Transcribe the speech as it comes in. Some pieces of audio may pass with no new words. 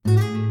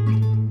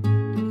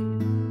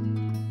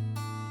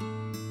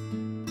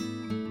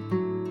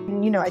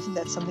I think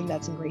that's something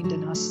that's ingrained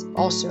in us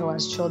also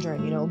as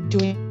children,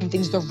 doing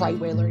things the right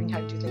way, learning how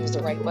to do things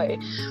the right way.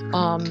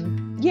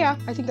 Yeah,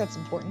 I think that's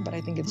important, but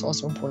I think it's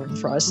also important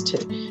for us to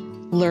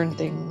learn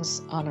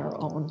things on our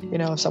own.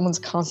 If someone's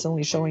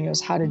constantly showing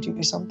us how to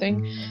do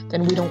something,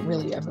 then we don't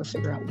really ever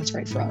figure out what's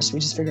right for us. We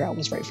just figure out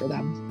what's right for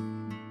them.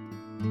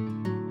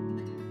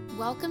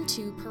 Welcome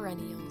to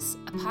Perennials,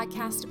 a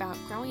podcast about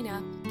growing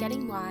up,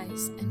 getting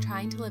wise, and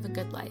trying to live a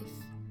good life.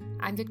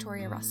 I'm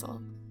Victoria Russell.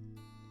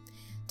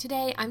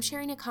 Today, I'm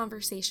sharing a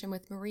conversation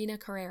with Marina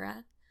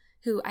Carrera,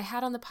 who I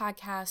had on the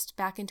podcast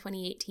back in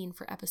 2018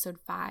 for episode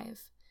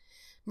 5.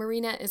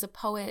 Marina is a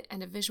poet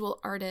and a visual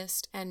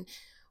artist, and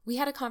we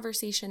had a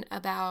conversation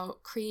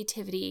about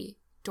creativity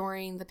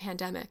during the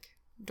pandemic,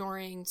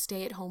 during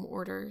stay-at-home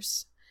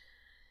orders.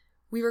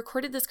 We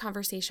recorded this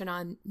conversation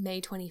on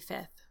May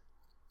 25th.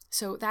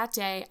 So that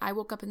day, I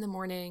woke up in the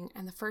morning,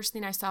 and the first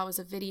thing I saw was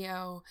a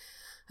video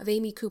of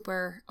Amy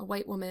Cooper, a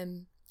white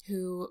woman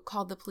who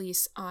called the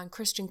police on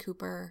Christian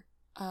Cooper,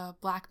 a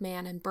black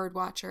man and bird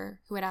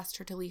watcher who had asked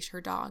her to leash her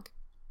dog.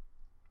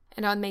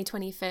 And on May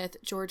 25th,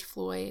 George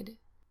Floyd,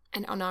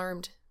 an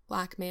unarmed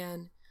black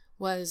man,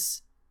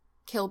 was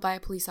killed by a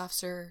police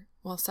officer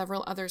while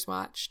several others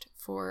watched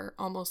for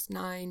almost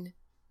 9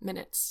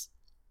 minutes.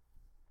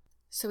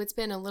 So it's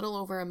been a little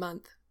over a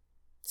month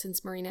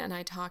since Marina and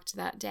I talked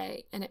that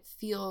day, and it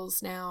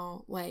feels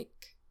now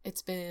like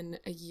it's been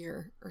a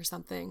year or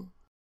something.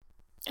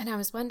 And I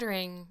was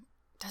wondering,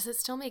 does it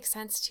still make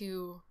sense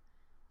to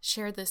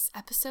share this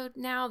episode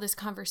now, this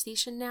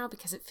conversation now?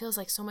 Because it feels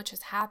like so much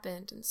has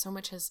happened and so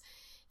much has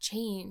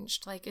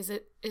changed. Like, is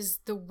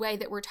the way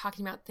that we're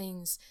talking about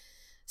things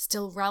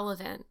still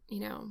relevant,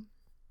 And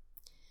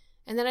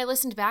then I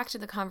listened back to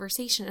the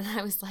conversation and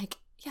I was like,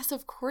 yes,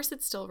 of course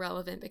it's still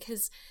relevant,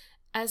 because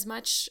as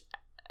much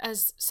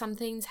as some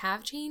things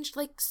have changed,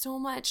 like so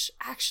much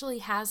actually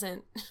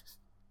hasn't.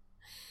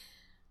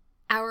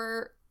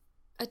 Our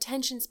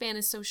attention span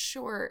is so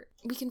short.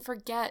 We can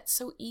forget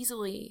so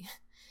easily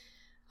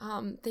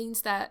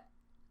things that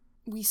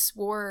we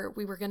swore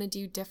we were going to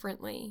do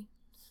differently.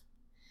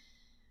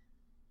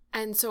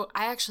 And so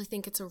I actually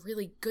think it's a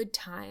really good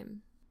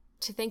time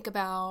to think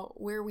about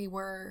where we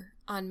were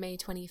on May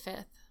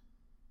 25th.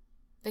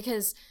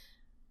 Because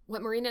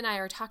what Marina and I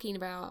are talking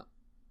about,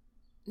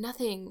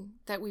 nothing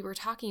that we were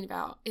talking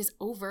about is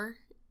over.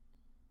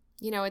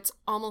 It's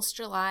almost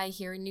July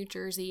here in New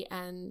Jersey,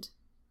 and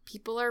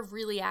people are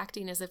really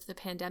acting as if the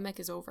pandemic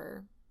is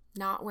over,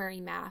 not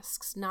wearing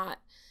masks, not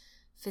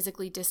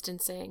physically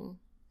distancing.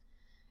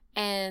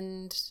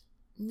 And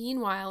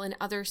meanwhile, in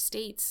other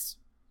states,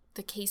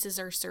 the cases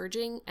are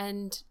surging,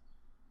 and,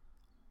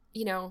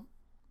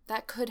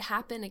 that could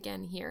happen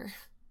again here.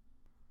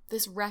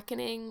 This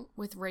reckoning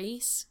with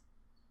race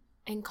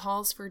and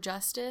calls for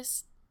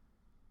justice,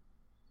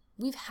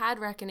 we've had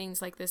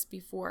reckonings like this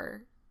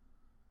before.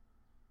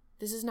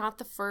 This is not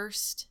the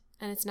first,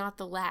 and it's not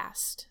the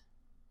last.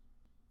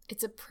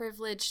 It's a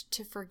privilege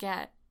to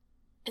forget.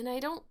 And I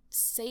don't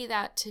say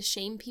that to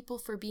shame people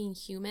for being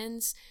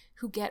humans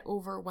who get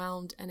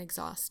overwhelmed and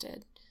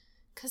exhausted,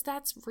 because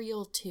that's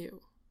real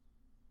too,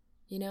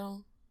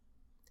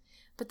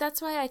 But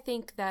that's why I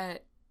think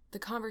that the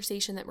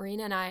conversation that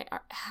Marina and I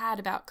had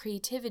about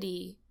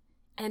creativity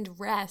and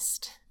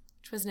rest,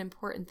 which was an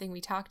important thing we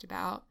talked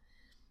about,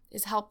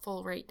 is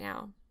helpful right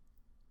now.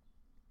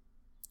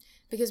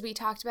 Because we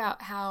talked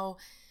about how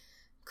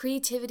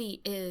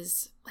creativity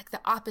is like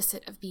the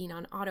opposite of being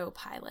on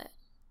autopilot,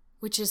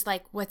 which is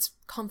like what's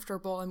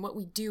comfortable and what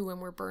we do when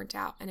we're burnt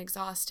out and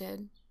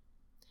exhausted.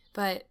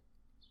 But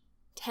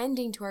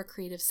tending to our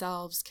creative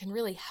selves can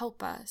really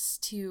help us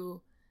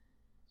to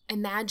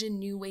imagine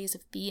new ways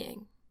of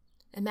being,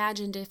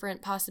 imagine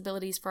different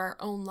possibilities for our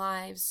own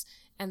lives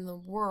and the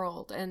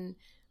world. And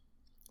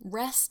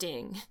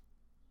resting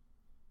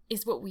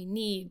is what we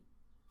need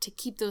to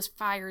keep those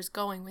fires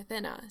going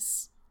within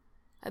us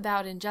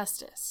about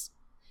injustice,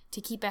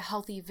 to keep a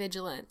healthy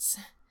vigilance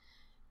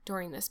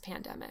during this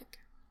pandemic.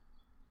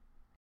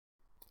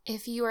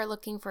 If you are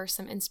looking for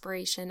some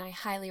inspiration, I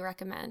highly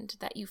recommend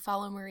that you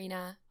follow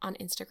Marina on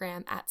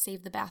Instagram at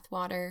Save the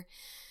Bathwater.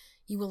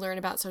 You will learn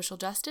about social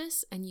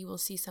justice, and you will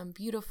see some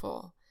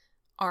beautiful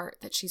art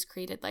that she's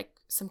created, like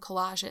some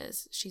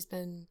collages. She's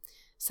been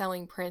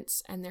selling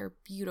prints, and they're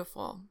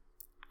beautiful.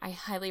 I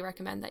highly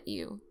recommend that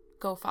you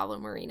go follow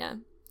Marina.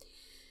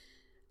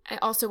 I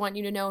also want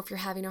you to know, if you're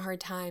having a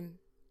hard time,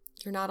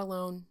 you're not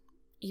alone,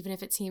 even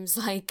if it seems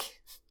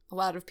like a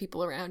lot of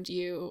people around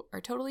you are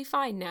totally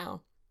fine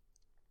now.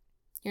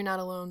 You're not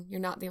alone. You're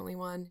not the only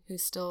one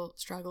who's still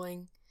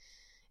struggling.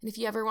 And if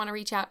you ever want to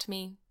reach out to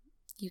me,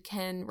 you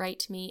can write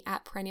to me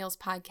at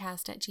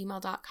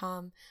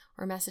perennialspodcast@gmail.com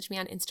or message me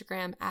on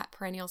Instagram at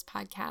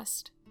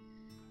perennialspodcast.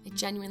 I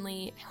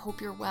genuinely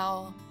hope you're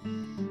well,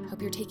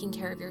 hope you're taking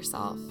care of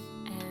yourself,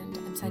 and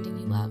I'm sending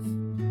you love.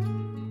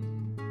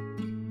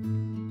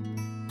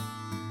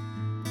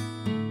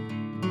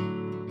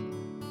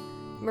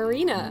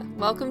 Marina,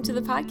 welcome to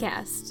the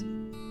podcast.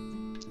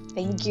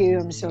 Thank you.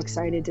 I'm so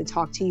excited to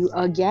talk to you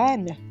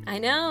again. I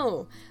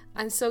know.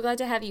 I'm so glad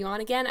to have you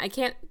on again. I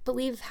can't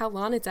believe how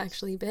long it's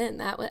actually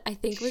been. I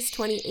think was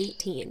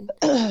 2018.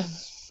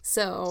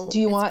 So Do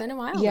you it's want, been a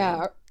while yeah,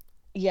 now.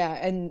 yeah,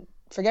 and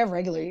forget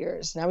regular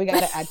years. Now we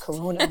got to add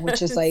Corona,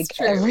 which is It's like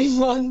true. every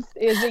month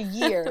is a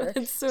year.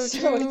 That's so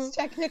So true. it's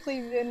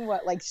technically been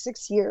what, like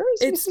 6 years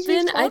It's since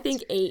been, we've I talked?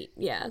 think, 8.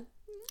 Yeah.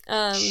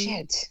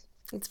 Shit.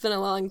 It's been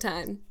a long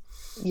time.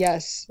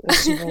 Yes, a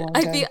super long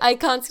time. I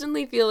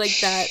constantly feel like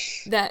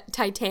that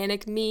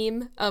Titanic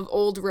meme of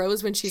old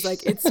Rose when she's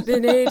like, "It's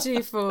been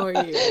 84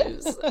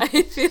 years."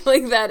 I feel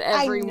like that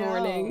I every know.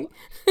 morning.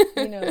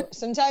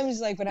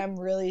 Sometimes like when I'm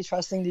really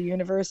trusting the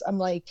universe, I'm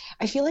like,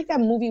 I feel like that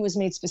movie was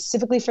made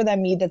specifically for that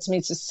me that's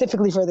made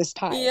specifically for this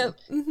time. Yep.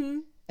 Mm-hmm.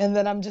 And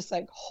then I'm just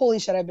like, holy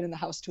shit, I've been in the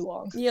house too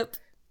long. Yep.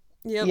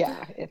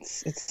 Yeah,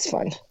 it's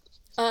fun.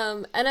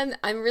 And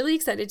I'm really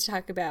excited to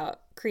talk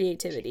about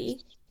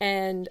creativity.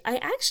 And I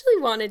actually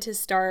wanted to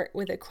start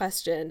with a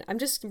question. I'm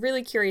just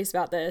really curious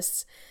about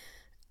this,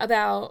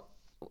 about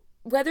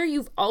whether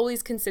you've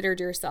always considered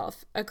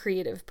yourself a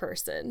creative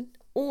person,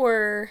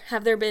 or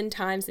have there been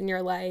times in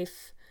your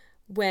life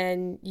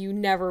when you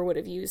never would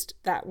have used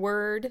that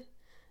word?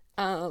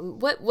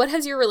 What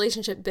has your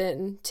relationship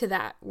been to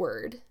that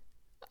word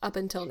up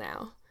until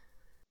now?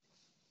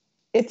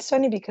 It's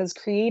funny because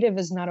creative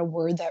is not a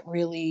word that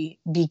really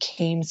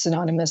became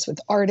synonymous with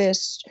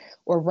artist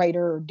or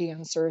writer or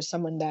dancer or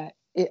someone that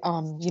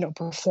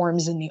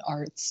performs in the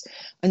arts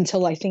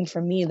until I think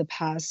for me the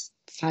past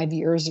 5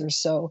 years or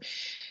so.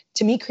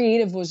 To me,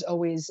 creative was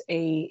always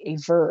a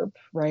verb,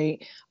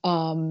 right?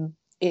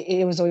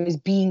 It was always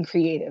being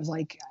creative.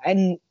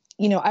 I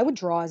would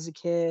draw as a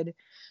kid,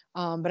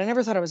 but I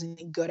never thought I was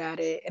any good at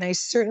it. And I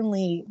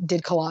certainly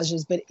did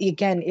collages, but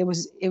again, it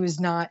was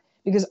not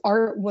because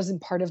art wasn't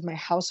part of my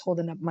household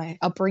and my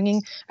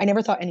upbringing. I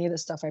never thought any of the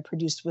stuff I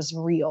produced was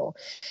real,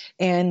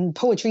 and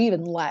poetry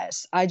even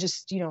less. I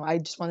just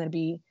wanted to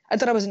be. I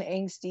thought I was an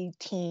angsty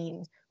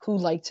teen who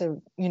liked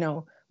to,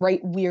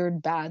 write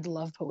weird, bad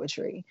love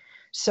poetry.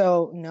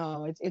 So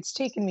no, it's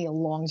taken me a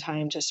long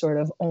time to sort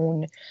of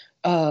own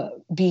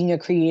being a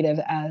creative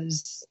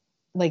as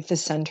like the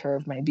center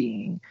of my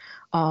being.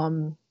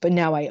 But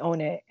now I own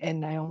it,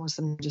 and I almost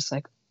am just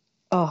like,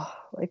 oh,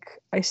 like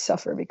I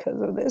suffer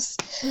because of this.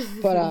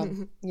 But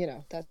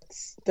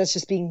that's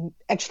just being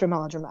extra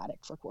melodramatic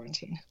for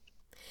quarantine.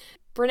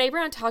 Brene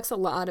Brown talks a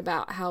lot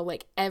about how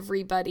like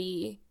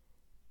everybody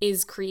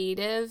is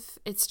creative.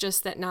 It's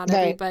just that not Right.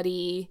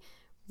 everybody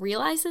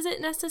realizes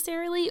it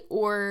necessarily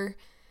or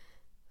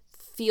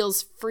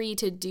feels free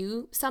to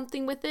do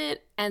something with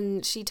it.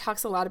 And she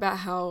talks a lot about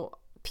how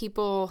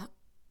people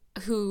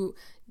who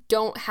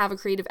don't have a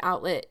creative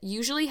outlet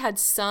usually had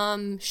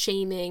some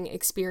shaming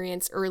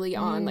experience early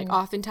on, like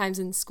oftentimes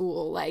in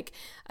school, like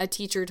a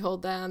teacher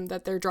told them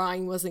that their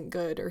drawing wasn't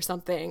good or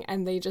something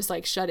and they just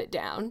like shut it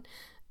down.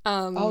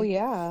 Oh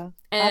yeah,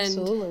 And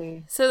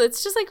absolutely. so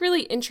it's just like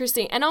really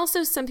interesting. And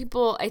also some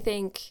people, I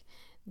think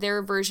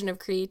their version of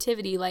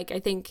creativity, like I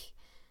think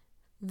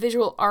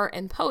visual art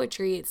and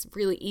poetry, it's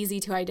really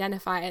easy to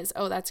identify as,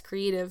 oh, that's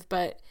creative.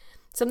 But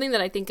something that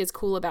I think is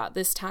cool about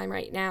this time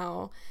right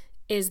now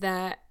is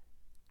that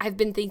I've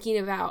been thinking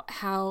about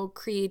how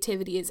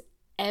creativity is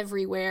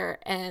everywhere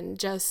and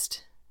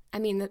just, I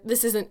mean,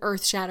 this isn't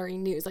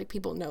earth-shattering news, like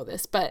people know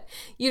this, but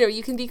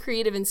you can be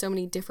creative in so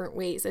many different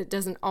ways. It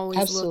doesn't always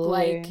Absolutely.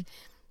 look like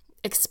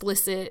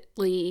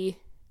explicitly,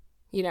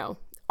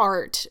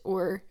 art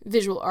or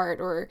visual art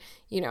or,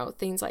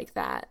 things like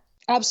that.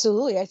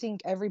 Absolutely. I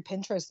think every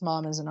Pinterest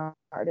mom is an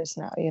artist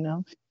now,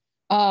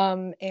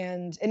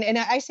 and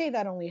I say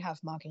that only half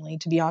mockingly,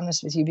 to be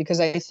honest with you, because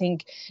I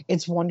think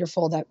it's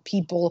wonderful that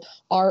people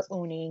are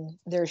owning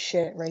their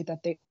shit, right?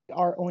 That they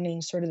are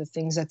owning sort of the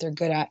things that they're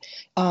good at.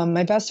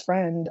 My best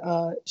friend,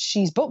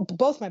 she's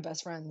both my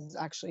best friends,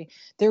 actually,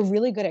 they're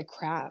really good at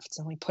crafts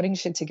and like putting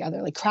shit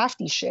together, like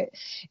crafty shit.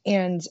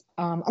 And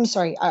I'm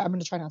sorry, I'm going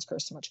to try not to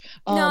curse too much.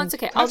 No, it's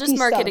okay. I'll just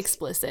mark stuff. it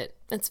explicit.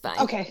 It's fine.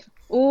 Okay.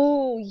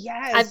 Oh,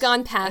 yes. I've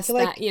gone past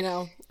that,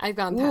 I've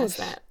gone past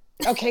Oof. that.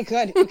 Okay,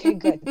 good.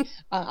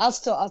 I'll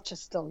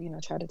just still,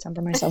 try to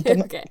temper myself. But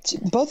Okay.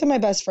 both of my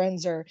best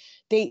friends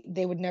they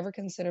would never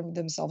consider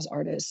themselves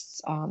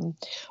artists,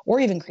 or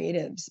even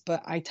creatives.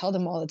 But I tell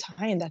them all the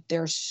time that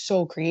they're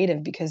so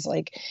creative because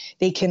like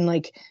they can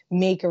like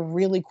make a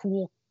really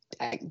cool,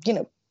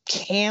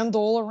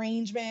 candle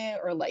arrangement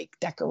or like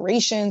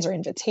decorations or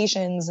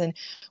invitations. And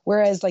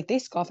whereas like they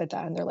scoff at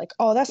that and they're like,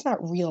 oh, that's not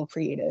real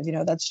creative.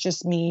 That's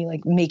just me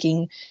like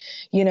making,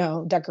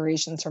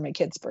 decorations for my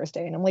kid's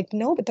birthday. And I'm like,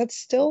 no, but that's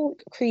still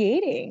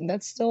creating.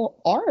 That's still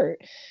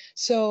art.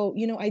 So,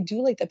 I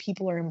do like that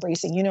people are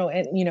embracing,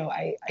 and,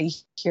 I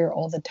hear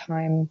all the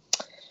time,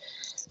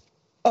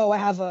 oh, I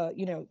have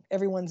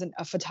everyone's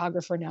a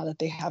photographer now that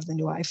they have the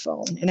new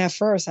iPhone. And at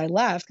first I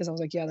laughed because I was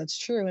like, yeah, that's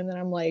true. And then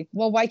I'm like,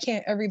 well, why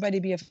can't everybody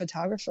be a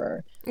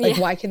photographer? Like,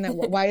 Yeah.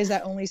 why is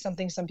that only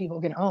something some people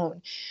can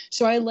own?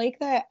 So I like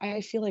that. I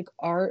feel like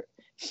art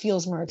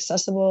feels more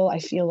accessible. I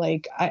feel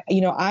like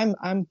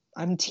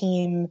I'm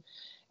team,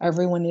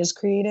 everyone is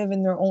creative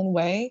in their own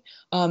way.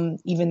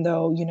 Even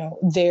though,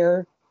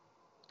 their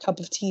cup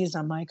of tea is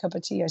not my cup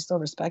of tea, I still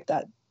respect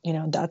that.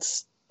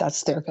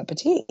 That's their cup of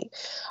tea.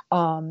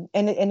 And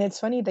it's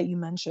funny that you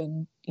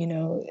mentioned, in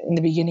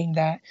the beginning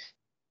that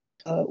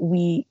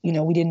we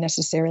didn't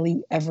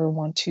necessarily ever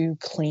want to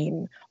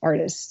claim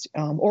artists,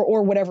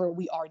 or whatever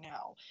we are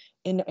now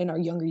in our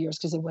younger years,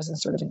 because it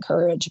wasn't sort of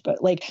encouraged. But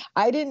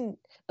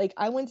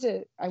I went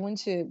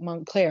to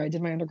Montclair. I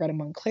did my undergrad in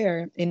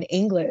Montclair in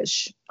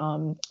English,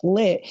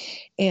 lit.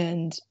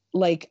 And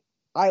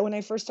when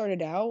I first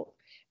started out,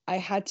 I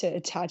had to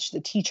attach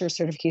the teacher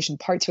certification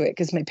part to it,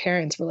 because my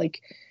parents were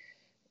like,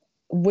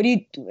 what do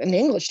you do? An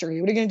English degree?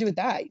 What are you going to do with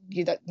that?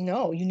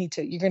 No,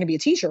 you're going to be a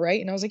teacher,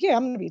 right? And I was like, yeah,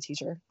 I'm going to be a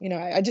teacher.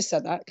 I just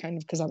said that kind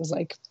of because I was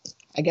like,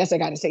 I guess I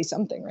got to say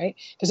something, right?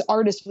 Because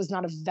artist was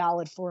not a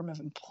valid form of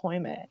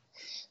employment.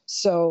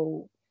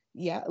 So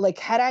yeah,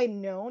 had I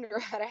known, or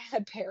had I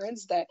had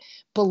parents that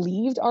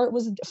believed art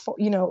was, and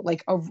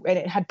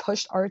it had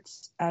pushed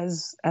arts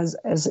as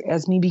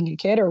me being a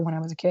kid, or when I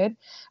was a kid,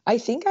 I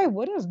think I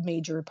would have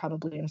majored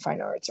probably in fine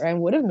arts, or I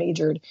would have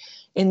majored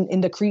in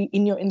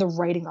the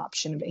writing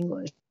option of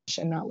English,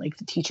 and not like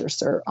the teacher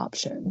cert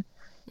option.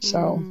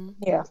 So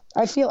yeah,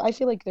 I feel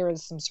like there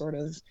is some sort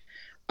of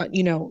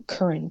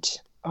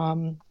current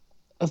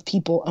of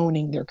people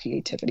owning their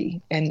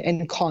creativity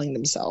and calling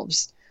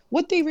themselves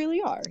what they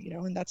really are,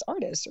 and that's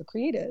artists or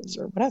creatives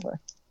or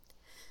whatever.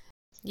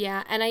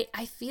 Yeah. And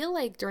I feel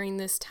like during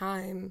this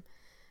time,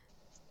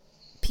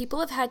 people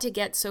have had to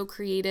get so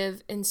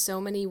creative in so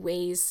many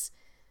ways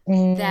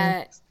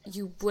that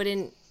you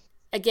wouldn't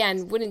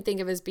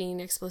think of as being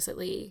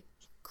explicitly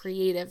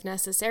creative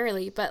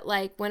necessarily. But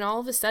when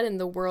all of a sudden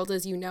the world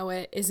as you know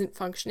it isn't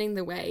functioning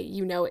the way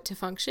you know it to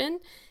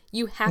function,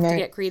 you have to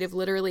get creative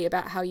literally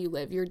about how you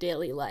live your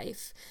daily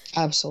life.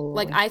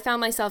 Absolutely. I found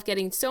myself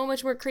getting so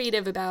much more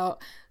creative about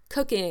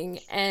cooking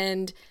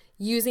and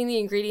using the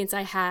ingredients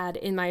I had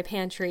in my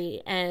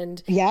pantry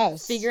and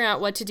figuring out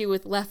what to do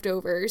with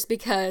leftovers,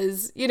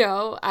 because,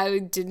 I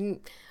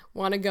didn't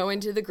want to go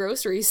into the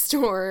grocery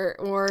store,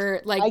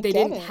 or they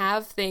didn't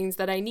have things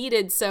that I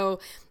needed. So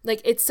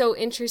it's so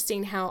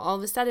interesting how all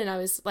of a sudden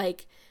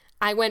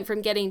I went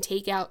from getting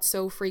takeout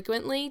so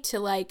frequently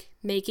to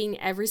making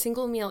every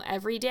single meal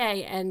every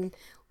day and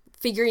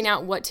figuring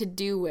out what to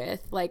do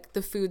with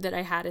the food that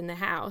I had in the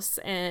house.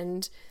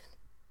 And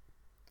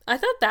I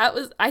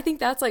think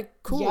that's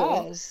cool.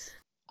 Yes,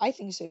 I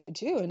think so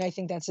too. And I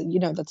think that's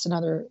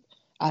another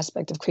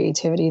aspect of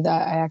creativity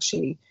that I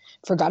actually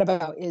forgot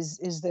about is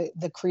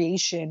the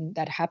creation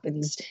that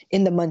happens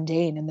in the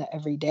mundane, in the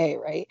everyday,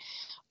 right?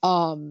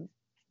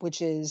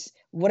 Which is,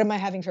 what am I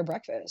having for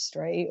breakfast,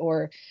 right?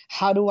 Or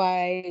how do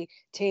I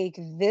take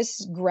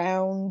this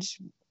ground,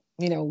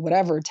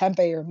 whatever,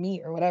 tempeh or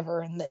meat or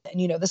whatever, and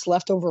this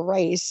leftover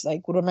rice,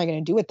 what am I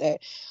going to do with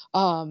it?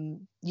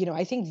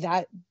 I think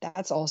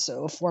that's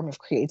also a form of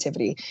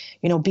creativity,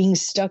 being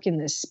stuck in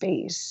this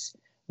space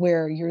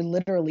where you're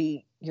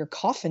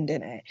coffined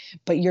in it,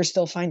 but you're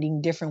still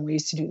finding different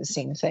ways to do the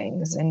same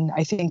things. And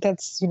I think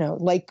that's,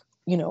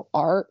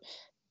 art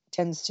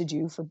tends to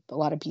do for a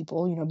lot of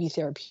people, be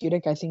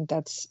therapeutic. I think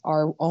that's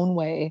our own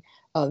way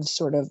of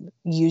sort of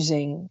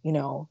using,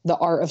 the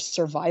art of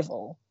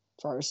survival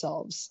for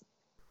ourselves.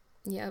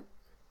 Yep.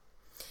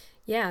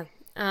 Yeah.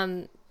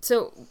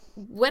 So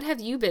what have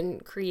you been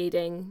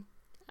creating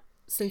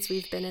since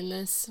we've been in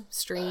this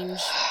strange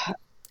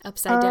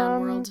upside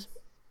down world?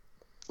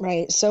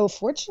 Right. So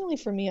fortunately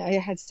for me, I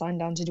had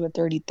signed on to do a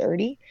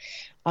 30-30,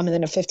 and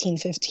then a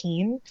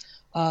 15-15.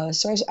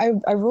 So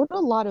I wrote a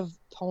lot of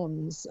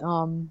poems,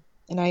 and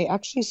I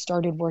actually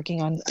started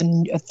working on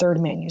a third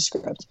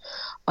manuscript.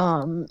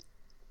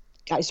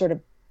 I sort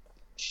of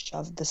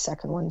shoved the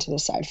second one to the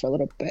side for a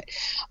little bit.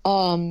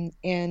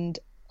 And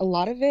a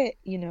lot of it,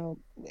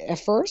 at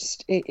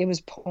first it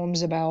was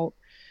poems about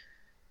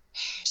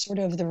sort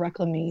of the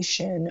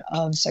reclamation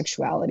of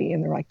sexuality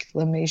and the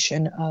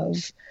reclamation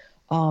of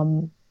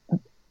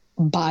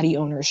body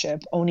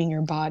ownership, owning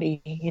your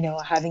body,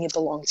 having it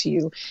belong to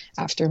you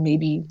after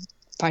maybe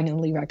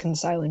finally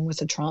reconciling with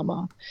the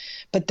trauma.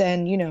 But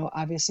then,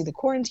 obviously the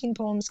quarantine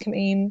poems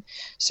came.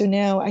 So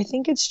now I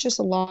think it's just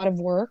a lot of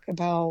work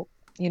about,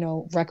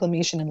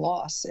 reclamation and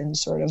loss and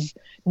sort of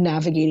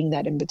navigating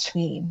that in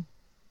between.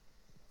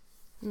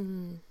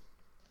 Mm-hmm.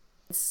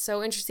 It's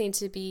so interesting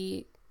to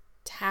be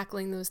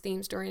tackling those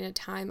themes during a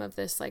time of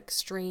this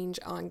strange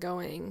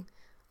ongoing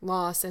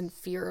loss and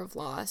fear of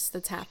loss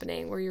that's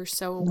happening, where you're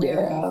so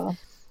aware of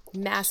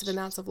massive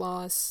amounts of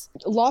loss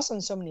on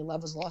so many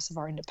levels, loss of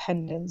our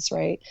independence,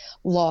 right?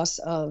 Loss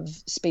of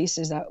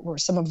spaces that were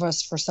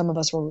for some of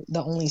us were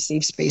the only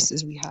safe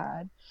spaces we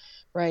had,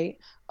 right?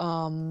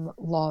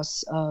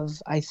 Loss of,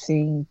 I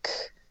think,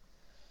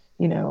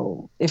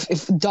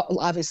 if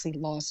obviously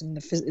loss in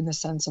the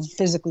sense of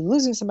physically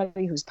losing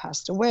somebody who's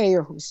passed away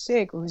or who's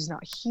sick or who's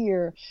not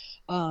here.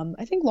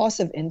 I think loss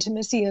of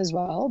intimacy as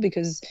well,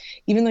 because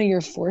even though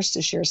you're forced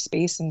to share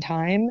space and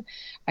time,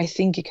 I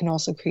think it can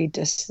also create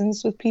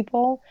distance with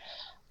people.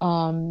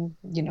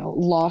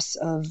 Loss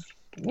of,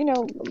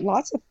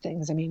 lots of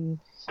things. I mean,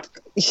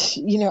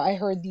 I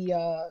heard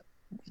the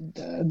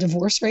the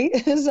divorce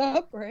rate is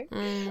up, right?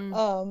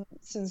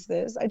 Since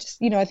this, I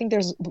just, I think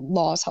there's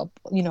laws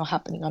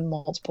happening on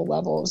multiple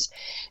levels.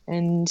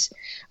 And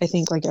I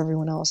think like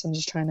everyone else, I'm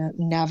just trying to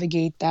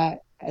navigate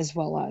that as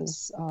well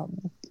as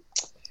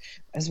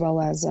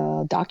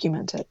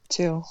document it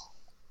too.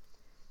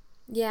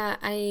 Yeah,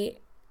 I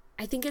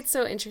think it's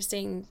so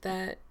interesting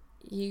that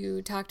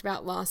you talked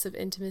about loss of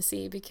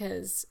intimacy,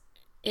 because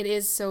it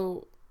is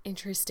so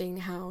interesting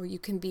how you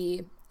can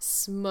be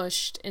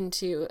smushed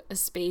into a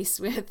space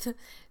with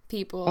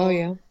people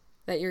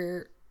that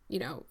you're,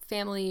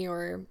 family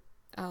or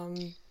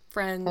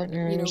friend,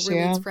 partners,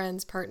 roommates,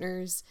 friends,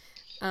 partners.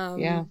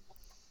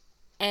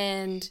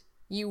 And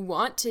you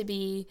want to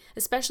be,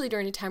 especially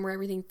during a time where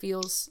everything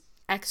feels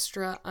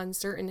extra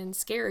uncertain and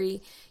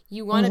scary,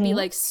 you want to be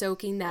like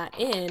soaking that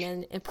in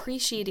and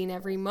appreciating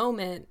every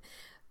moment.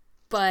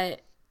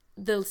 But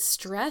the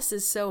stress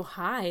is so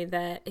high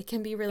that it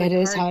can be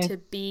really hard to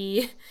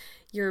be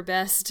your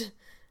best,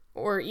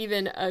 or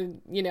even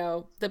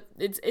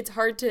it's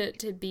hard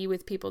to be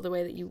with people the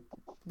way that you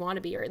want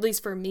to be, or at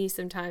least for me,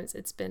 sometimes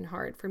it's been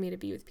hard for me to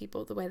be with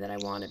people the way that I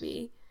want to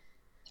be.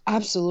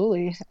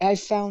 Absolutely. I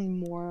found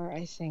more,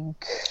 I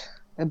think,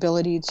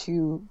 ability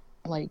to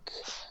like,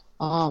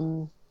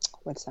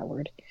 what's that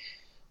word?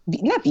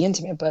 Not be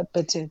intimate,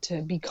 but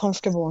to be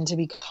comfortable and to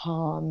be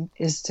calm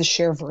is to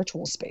share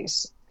virtual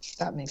space, if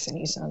that makes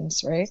any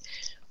sense, right?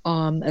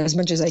 As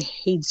much as I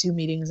hate Zoom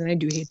meetings, and I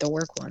do hate the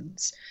work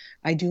ones,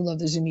 I do love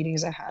the Zoom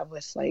meetings I have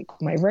with like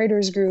my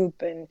writers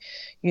group and,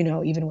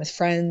 even with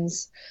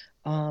friends.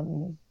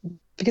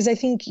 Because I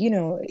think,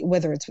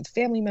 whether it's with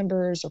family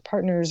members or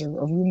partners or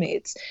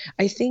roommates,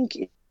 I think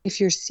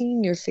if you're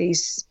seeing your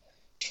face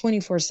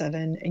 24/7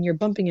 and you're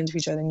bumping into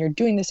each other and you're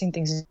doing the same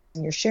things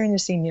and you're sharing the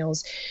same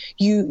meals,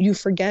 you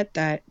forget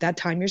that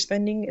time you're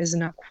spending is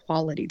not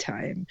quality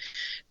time.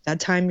 That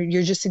time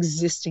you're just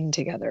existing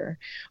together.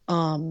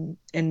 And,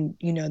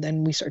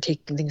 then we start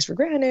taking things for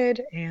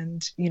granted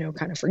and,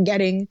 kind of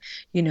forgetting,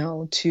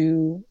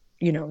 to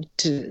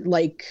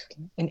like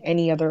in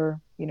any other,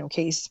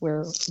 case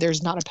where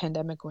there's not a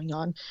pandemic going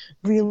on,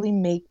 really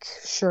make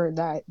sure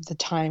that the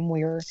time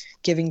we're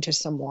giving to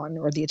someone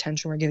or the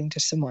attention we're giving to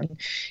someone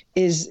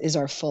is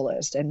our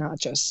fullest and not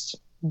just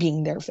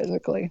being there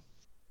physically.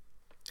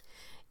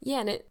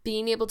 Yeah, and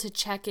being able to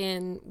check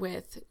in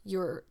with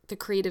the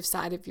creative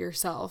side of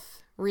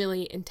yourself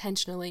really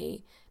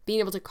intentionally,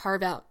 being able to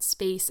carve out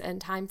space and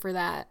time for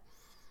that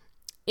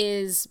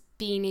is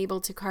being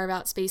able to carve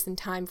out space and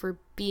time for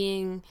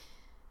being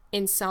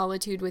in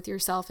solitude with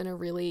yourself in a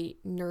really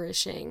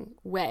nourishing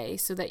way,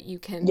 so that you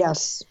can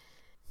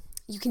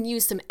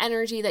use some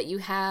energy that you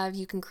have,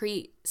 you can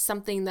create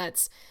something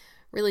that's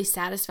really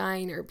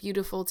satisfying or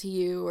beautiful to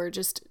you, or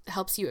just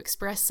helps you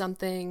express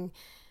something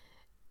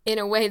in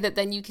a way that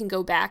then you can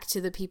go back to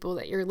the people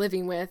that you're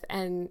living with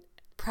and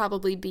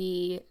probably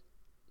be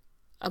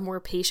a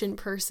more patient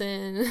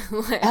person,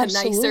 a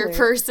nicer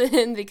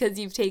person, because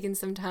you've taken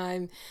some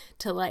time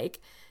to like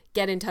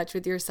get in touch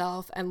with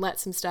yourself and let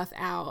some stuff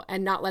out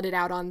and not let it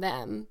out on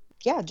them.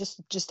 Yeah, just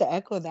to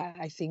echo that,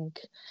 I think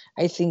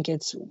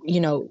it's,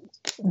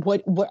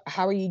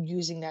 how are you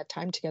using that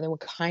time together? What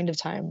kind of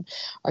time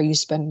are you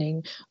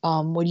spending?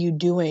 What are you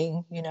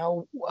doing,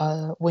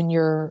 when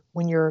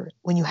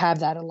you have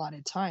that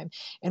allotted time?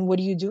 And what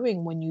are you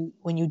doing when you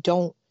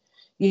don't,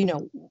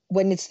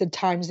 when it's the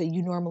times that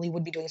you normally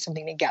would be doing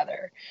something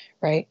together,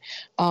 right?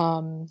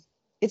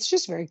 It's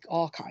just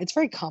it's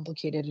very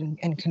complicated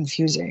and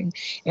confusing.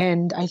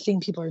 And I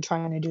think people are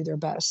trying to do their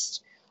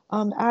best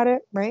at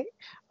it, right?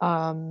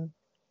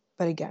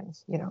 But again,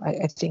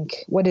 I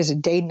think, what is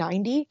it, day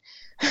 90?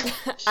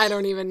 I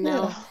don't even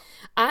know.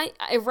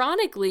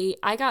 Ironically,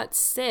 I got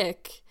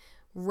sick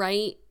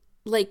right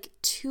like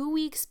 2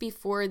 weeks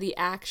before the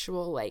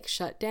actual like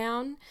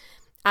shutdown.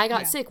 I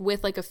got sick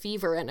with like a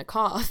fever and a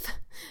cough.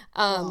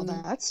 Oh,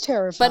 that's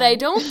terrifying. But I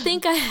don't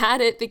think I had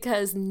it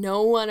because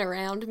no one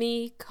around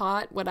me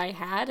caught what I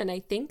had. And I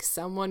think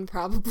someone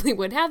probably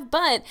would have,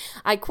 but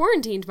I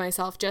quarantined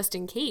myself just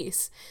in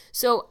case.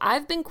 So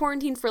I've been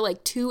quarantined for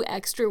like 2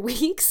 extra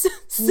weeks.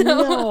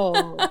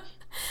 No.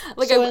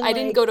 I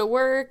didn't go to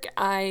work.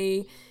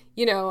 I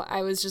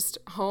was just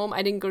home.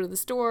 I didn't go to the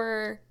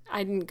store.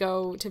 I didn't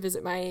go to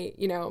visit my,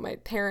 my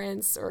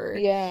parents or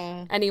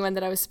anyone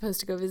that I was supposed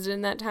to go visit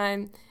in that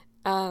time.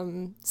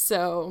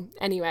 So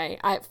anyway,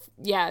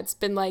 it's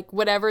been like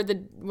whatever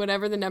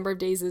the number of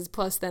days is,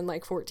 plus then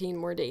like 14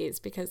 more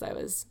days because I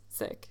was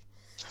sick.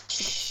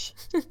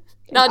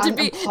 not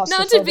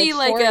to be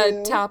like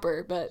a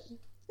topper, but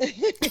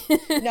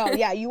no,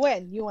 yeah, you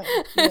win.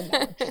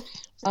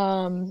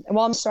 Well,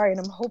 I'm sorry,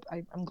 and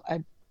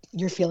I'm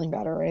you're feeling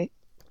better, right?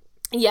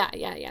 Yeah.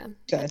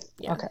 Good.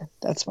 Yeah. Okay.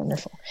 That's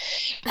wonderful.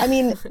 I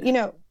mean, we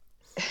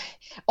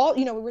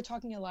were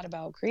talking a lot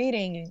about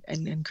creating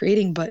and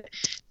creating, but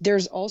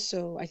there's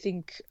also, I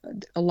think,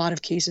 a lot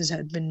of cases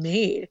have been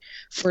made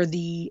for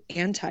the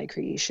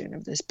anti-creation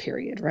of this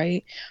period,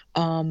 right?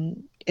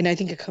 and I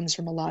think it comes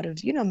from a lot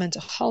of,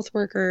 mental health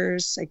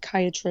workers,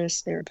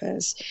 psychiatrists,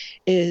 therapists,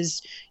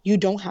 is you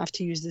don't have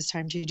to use this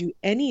time to do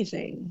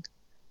anything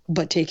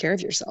but take care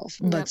of yourself,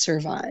 but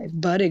survive,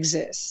 but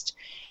exist.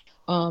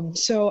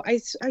 So I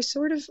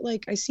sort of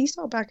like, I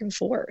seesaw back and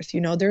forth,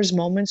 there's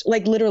moments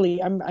like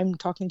literally I'm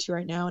talking to you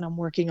right now and I'm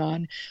working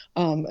on,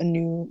 a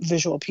new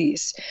visual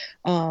piece.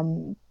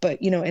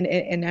 But,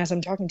 and as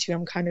I'm talking to you,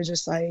 I'm kind of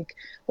just like,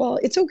 well,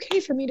 it's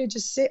okay for me to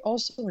just sit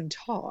also and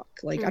talk.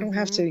 Like, I don't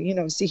have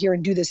to, sit here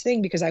and do this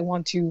thing because I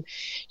want to,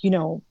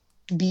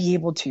 be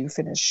able to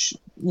finish,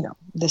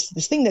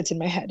 this thing that's in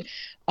my head.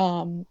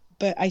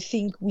 But I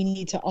think we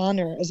need to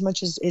honor, as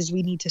much as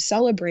we need to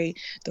celebrate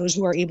those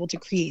who are able to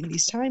create in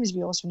these times,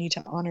 we also need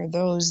to honor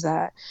those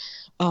that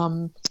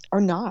are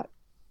not,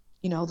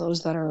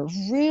 those that are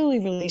really,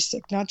 really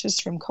sick, not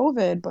just from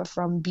COVID, but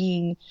from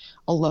being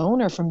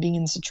alone or from being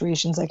in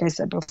situations, like I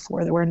said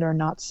before, where they're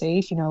not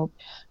safe,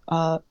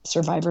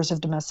 survivors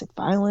of domestic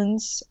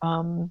violence.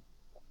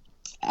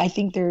 I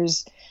think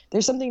there's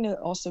something to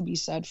also be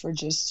said for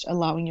just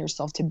allowing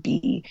yourself to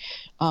be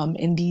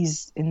in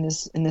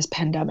this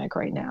pandemic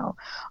right now.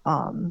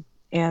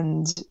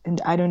 And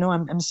I don't know,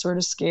 I'm sort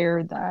of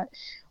scared that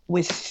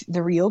with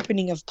the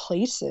reopening of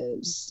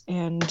places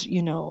and,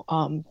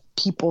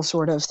 people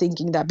sort of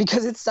thinking that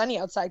because it's sunny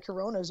outside,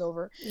 Corona's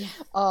over.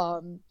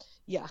 I'm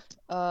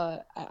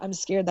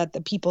scared that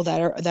the people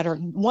that are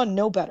one,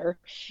 know better,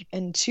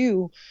 and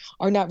two,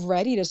 are not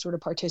ready to sort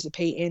of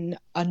participate in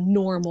a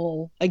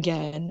normal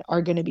again,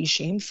 are going to be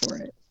shamed for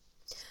it.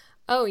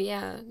 Oh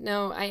yeah,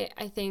 no,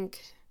 I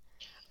think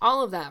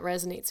all of that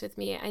resonates with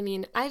me. I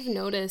mean, I've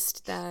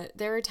noticed that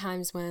there are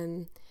times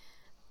when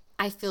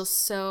I feel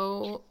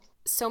so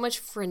much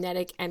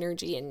frenetic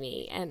energy in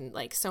me, and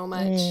like so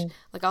much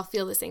like I'll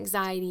feel this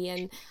anxiety,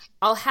 and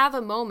I'll have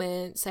a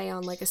moment, say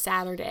on like a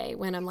Saturday,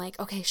 when I'm like,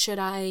 okay, should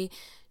I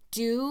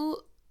do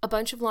a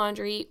bunch of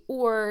laundry,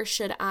 or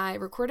should I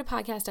record a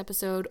podcast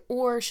episode,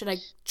 or should I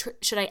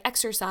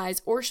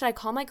exercise, or should I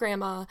call my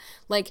grandma?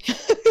 Like,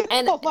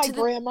 and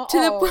grandma to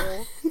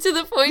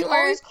the point you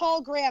where always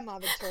call grandma,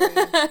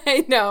 Victoria.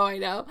 I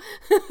know.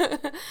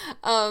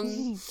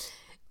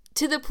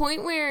 To the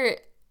point where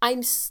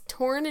I'm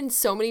torn in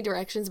so many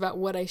directions about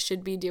what I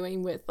should be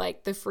doing with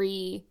like the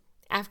free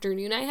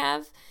afternoon I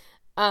have.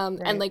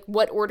 And like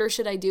what order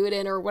should I do it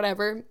in or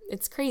whatever.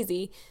 It's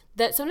crazy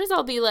that sometimes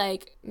I'll be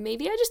like,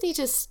 maybe I just need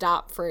to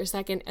stop for a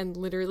second and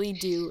literally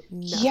do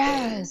nothing.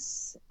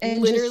 Yes. And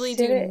literally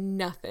do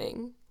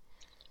nothing.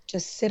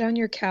 Just sit on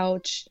your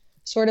couch,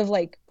 sort of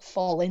like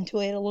fall into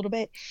it a little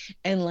bit,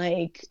 and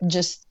like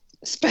just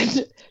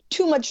spend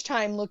too much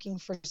time looking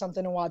for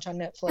something to watch on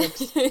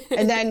Netflix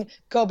and then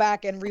go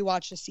back and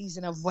rewatch a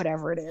season of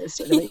whatever it is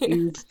that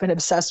you've been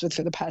obsessed with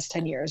for the past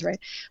 10 years, right?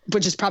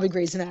 Which is probably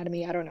Grey's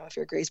Anatomy. I don't know if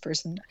you're a Grey's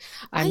person.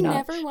 I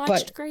never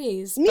watched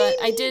Grey's, but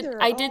I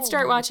did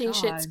start watching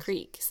Schitt's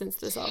Creek since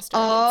this all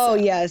started. Oh,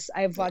 so. Yes.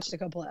 I've watched a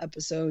couple of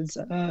episodes.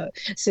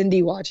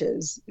 Cindy watched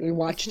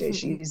it.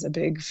 She's a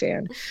big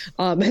fan.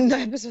 And the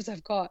episodes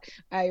I've caught,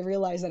 I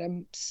realize that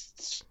I'm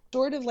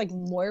sort of like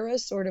Moira,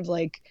 sort of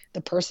like the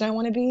person I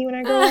want to be when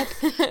I grow up.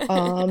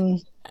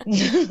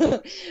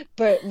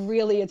 But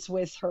really it's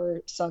with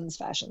her son's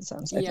fashion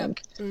sense, I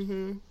think.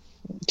 Mm-hmm.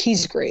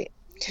 He's great.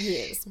 He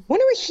is.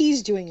 Wonder what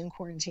he's doing in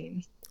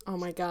quarantine. Oh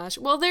my gosh.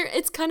 Well,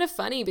 it's kind of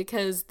funny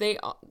because they're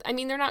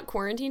not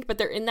quarantined, but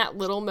they're in that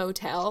little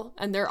motel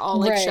and they're all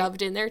like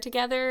shoved in there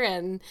together,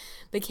 and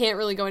they can't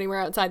really go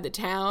anywhere outside the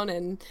town,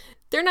 and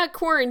they're not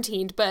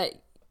quarantined, but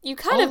you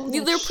kind of,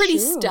 they're pretty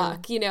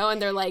stuck, and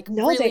they're like,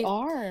 no, really, they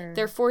are.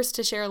 They're forced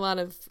to share a lot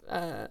of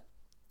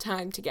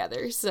time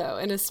together, so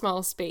in a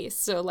small space.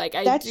 So like,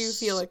 I do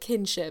feel a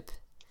kinship.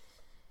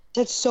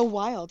 That's so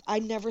wild. I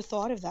never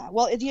thought of that.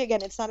 Well,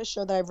 again, it's not a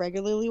show that I've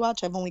regularly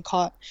watched. I've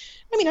caught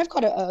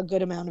a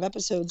good amount of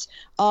episodes.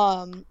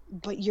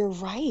 But you're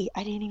right.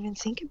 I didn't even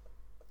think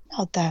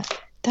about that.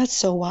 That's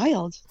so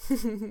wild.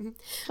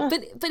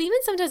 But even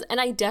sometimes, and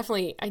I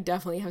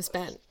definitely have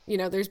spent,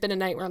 there's been a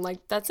night where I'm like,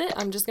 that's it.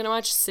 I'm just going to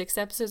watch 6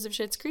 episodes of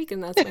Schitt's Creek,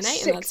 and that's my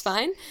night, and that's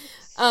fine.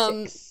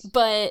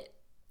 But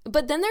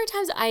then there are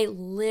times I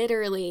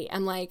literally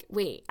am like,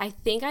 wait, I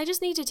think I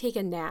just need to take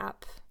a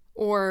nap,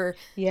 or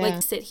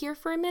like sit here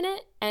for a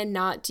minute and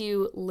not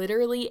do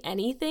literally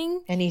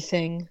anything.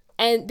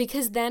 And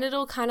because then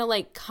it'll kind of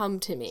like come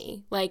to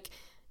me. Like,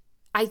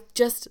 I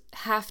just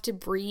have to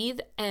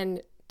breathe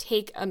and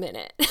take a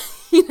minute,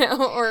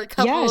 or a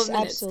couple of minutes.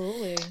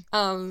 Absolutely.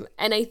 And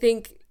I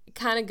think it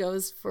kind of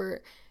goes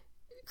for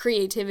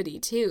creativity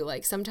too.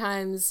 Like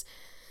sometimes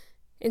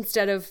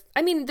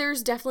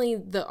there's definitely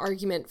the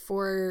argument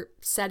for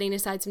setting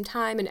aside some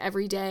time and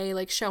every day,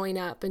 like showing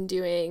up and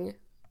doing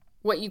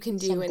what you can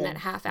do in that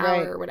half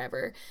hour or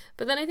whatever.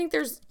 But then I think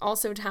there's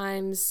also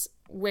times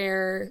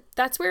where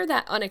that's where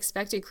that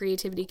unexpected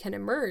creativity can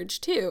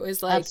emerge too,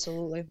 is like,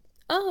 absolutely.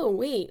 Oh,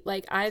 wait,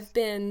 like I've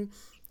been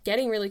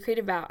getting really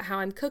creative about how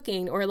I'm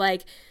cooking, or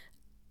like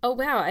Oh,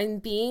 wow. I'm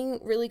being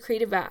really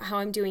creative about how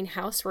I'm doing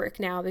housework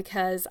now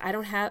because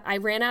I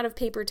ran out of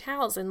paper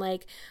towels and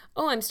like,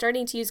 oh, I'm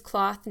starting to use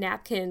cloth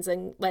napkins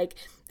and like,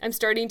 I'm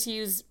starting to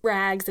use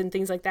rags and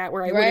things like that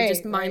where I would have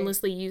just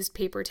mindlessly used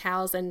paper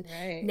towels. And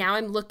now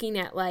I'm looking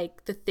at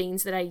like the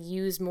things that I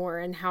use more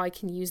and how I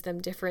can use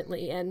them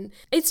differently. And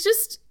it's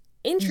just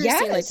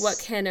interesting, like what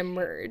can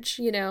emerge,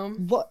 you know?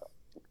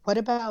 What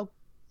about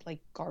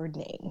like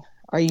gardening?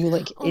 Are you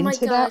like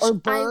into that, or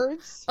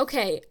birds?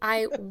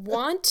 I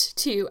want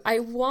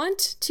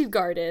to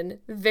garden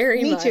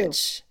very much. Me too.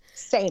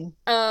 Same.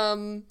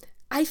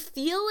 I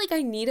feel like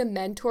I need a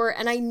mentor,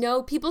 and I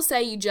know people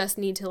say you just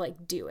need to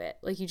like do it.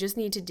 Like you just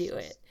need to do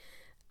it.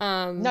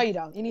 No, you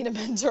don't. You need a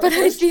mentor. But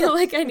I feel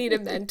like I need a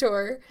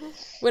mentor.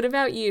 What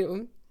about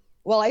you?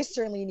 Well, I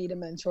certainly need a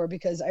mentor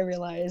because I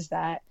realize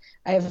that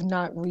I have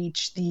not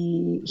reached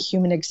the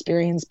human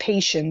experience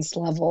patience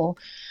level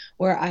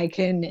where I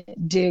can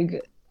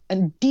dig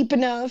deep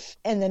enough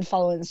and then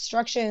follow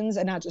instructions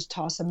and not just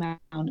toss a mound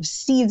of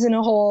seeds in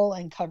a hole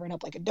and cover it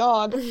up like a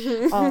dog.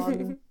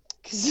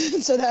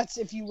 So that's,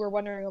 if you were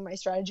wondering what my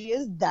strategy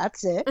is,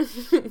 that's it.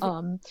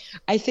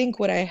 I think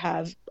what I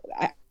have,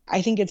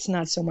 I think it's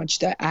not so much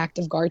the act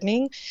of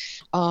gardening,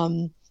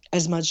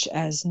 as much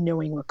as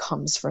knowing what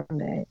comes from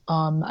it.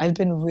 I've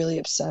been really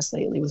obsessed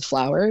lately with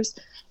flowers.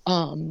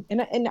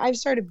 And I've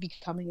started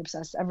becoming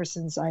obsessed ever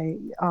since my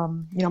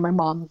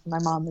mom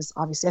is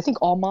obviously, I think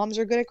all moms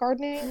are good at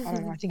gardening. I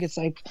don't know. I think it's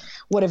like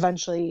what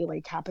eventually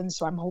like happens.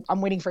 So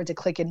I'm waiting for it to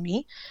click in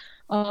me.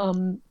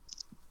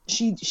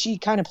 She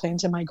kind of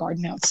planted my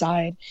garden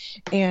outside,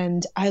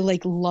 and I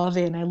like love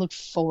it, and I look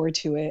forward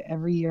to it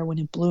every year when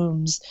it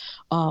blooms,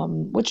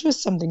 which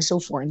was something so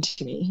foreign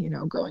to me, you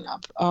know, growing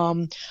up,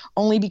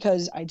 only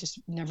because I just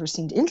never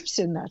seemed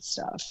interested in that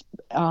stuff.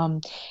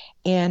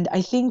 And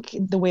I think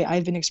the way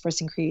I've been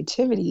expressing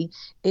creativity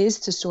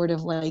is to sort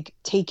of like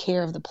take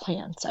care of the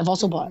plants. I've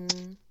also bought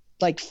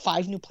like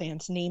 5 new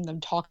plants, named them,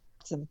 talk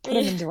them, put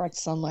them in direct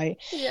sunlight.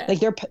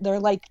 Like they're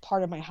like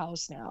part of my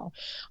house now.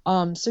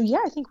 So yeah,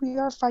 I think we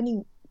are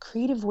finding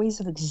creative ways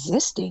of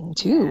existing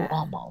too,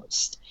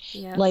 almost.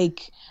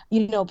 Like,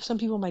 you know, some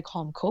people might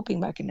call them coping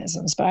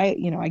mechanisms, but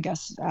I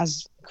guess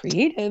as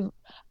creative,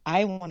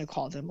 I want to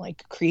call them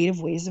like creative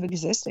ways of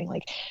existing.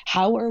 Like,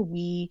 how are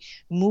we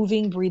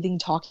moving, breathing,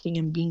 talking,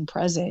 and being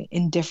present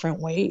in different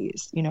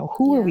ways? You know,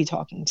 who are we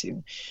talking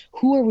to?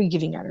 Who are we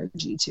giving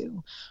energy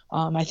to?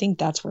 I think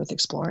that's worth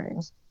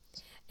exploring.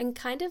 And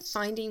kind of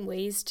finding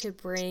ways to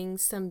bring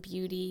some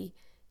beauty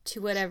to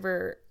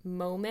whatever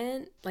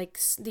moment, like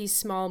these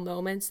small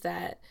moments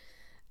that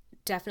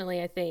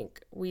definitely I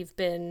think we've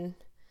been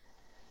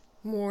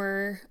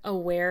more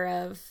aware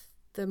of,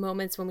 the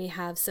moments when we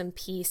have some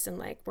peace and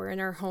like we're in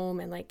our home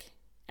and like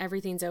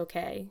everything's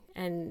okay.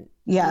 And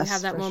you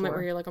have that moment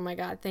where you're like, oh my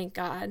God, thank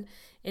God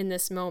in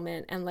this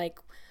moment. And like,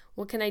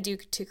 what can I do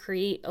to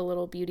create a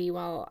little beauty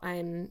while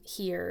I'm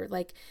here?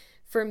 Like,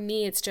 for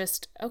me, it's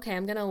just, okay,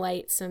 I'm going to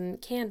light some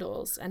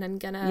candles and I'm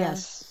going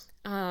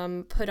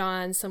to put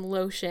on some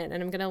lotion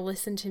and I'm going to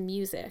listen to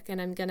music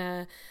and I'm going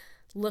to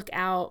look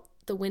out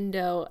the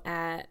window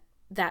at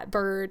that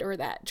bird or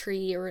that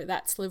tree or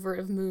that sliver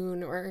of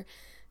moon or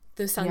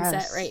the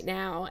sunset right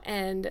now,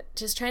 and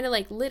just trying to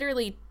like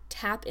literally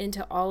tap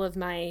into all of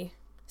my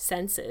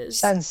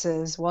senses.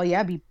 Well,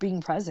 yeah,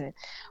 being present.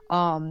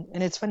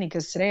 And it's funny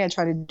because today I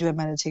tried to do a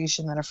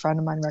meditation that a friend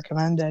of mine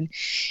recommended, and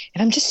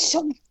I'm just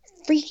so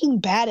freaking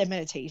bad at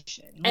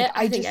meditation. Like,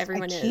 I think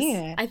everyone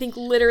is. I think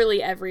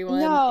literally everyone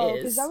is. No,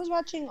 because I was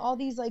watching all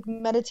these like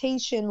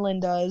meditation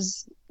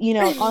Lindas, you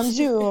know, on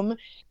Zoom,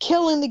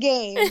 killing the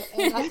game,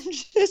 and I'm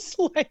just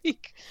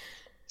like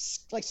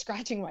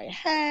scratching my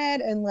head,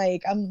 and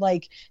like I'm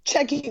like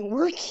checking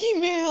work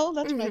email.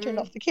 That's when I turned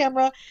off the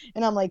camera,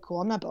 and I'm like,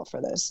 cool, I'm not built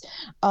for this.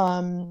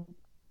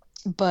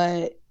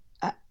 But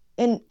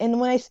and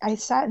when I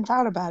sat and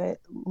thought about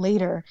it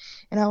later,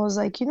 and I was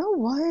like, you know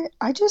what?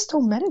 I just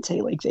don't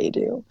meditate like they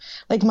do.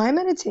 Like, my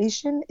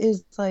meditation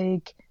is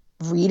like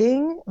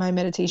reading. My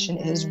meditation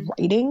is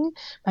writing.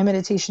 My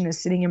meditation is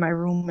sitting in my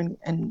room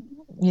and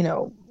you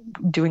know,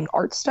 doing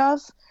art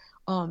stuff.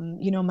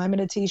 You know, my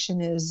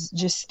meditation is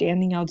just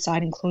standing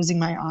outside and closing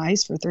my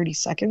eyes for 30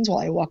 seconds while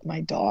I walk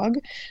my dog.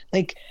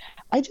 Like,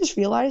 I just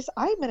realized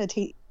I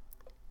meditate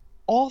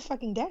all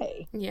fucking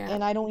day.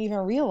 And I don't even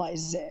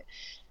realize it.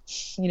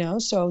 You know,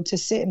 so to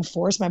sit and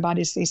force my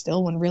body to stay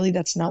still when really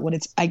that's not what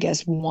it's, I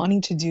guess,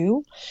 wanting to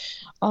do.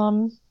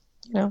 You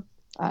know,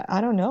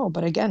 I don't know.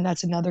 But again,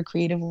 that's another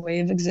creative way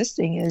of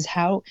existing, is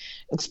how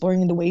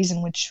exploring the ways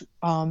in which,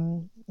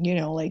 you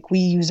know, like we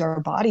use our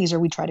bodies, or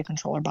we try to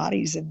control our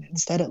bodies, and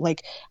instead of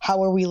like,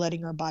 how are we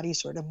letting our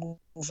bodies sort of move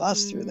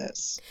us through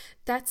this?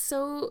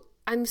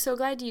 I'm so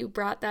glad you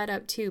brought that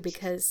up too,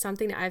 because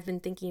something that I've been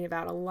thinking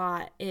about a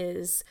lot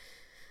is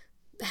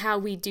how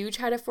we do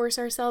try to force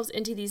ourselves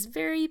into these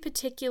very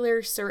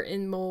particular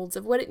certain molds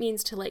of what it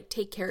means to like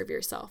take care of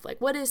yourself.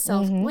 Like, what does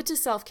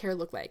self-care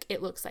look like?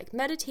 It looks like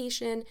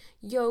meditation,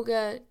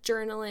 yoga,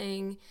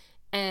 journaling,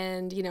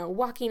 and, you know,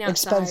 walking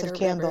outside. Expensive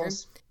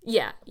candles.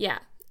 Yeah.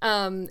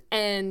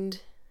 And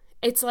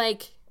it's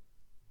like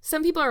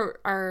some people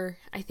are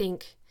I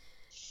think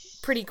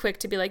pretty quick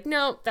to be like,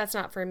 no, that's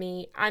not for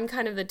me. I'm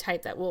kind of the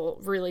type that will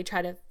really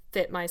try to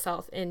fit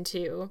myself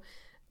into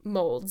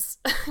molds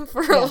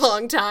for a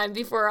long time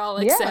before I'll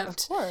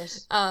accept of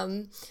course.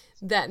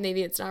 That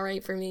maybe it's not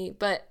right for me.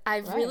 But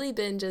I've really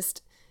been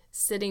just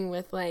sitting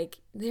with like,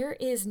 there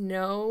is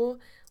no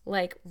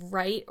like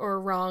right or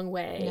wrong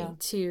way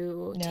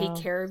to take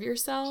care of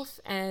yourself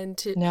and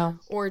to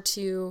or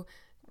to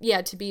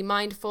be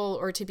mindful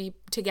or to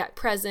get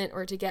present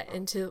or to get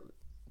into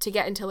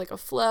like a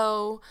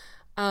flow.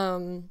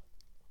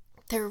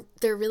 There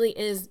really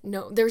is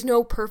there's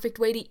no perfect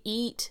way to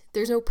eat.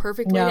 There's no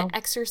perfect way to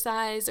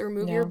exercise or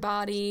move your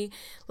body.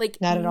 Like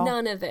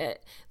none of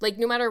it. Like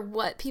no matter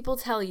what people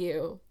tell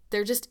you,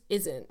 there just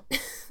isn't.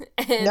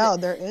 And no,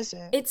 there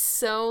isn't. It's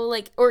so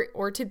like,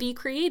 or to be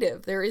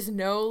creative. There is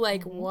no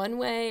like one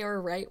way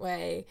or right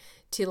way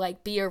to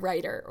like be a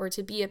writer or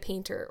to be a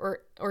painter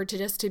or to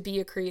just to be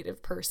a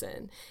creative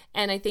person.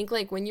 And I think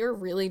like when you're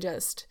really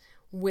just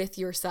with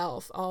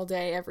yourself all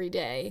day, every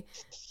day.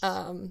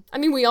 I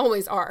mean, we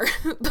always are,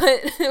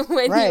 but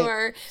when you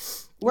are,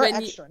 we're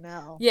extra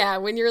now. Yeah.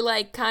 When you're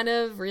like kind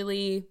of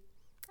really,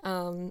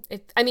 I'm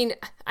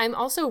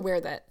also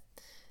aware that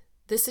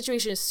this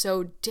situation is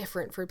so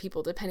different for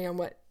people depending on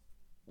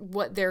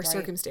what their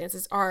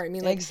circumstances are. I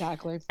mean, like,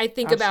 exactly. I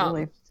think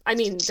about, I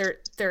mean,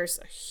 there's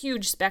a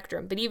huge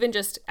spectrum, but even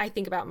just, I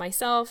think about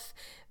myself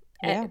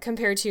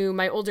compared to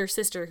my older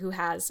sister who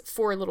has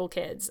 4 little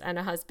kids and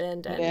a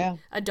husband and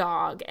a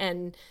dog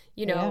and,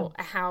 you know,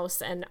 a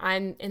house, and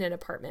I'm in an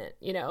apartment,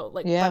 you know,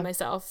 like by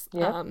myself.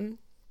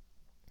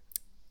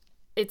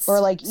 It's or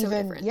like so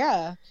even,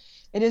 different.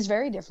 It is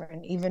very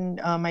different.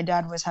 Even my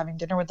dad was having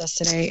dinner with us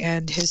today,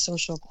 and his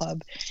social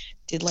club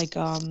did like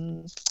a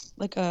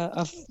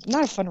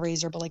not a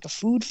fundraiser, but like a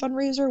food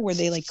fundraiser where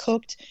they like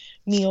cooked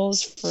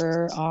meals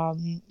for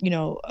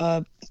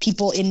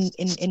people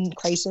in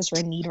crisis or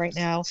in need right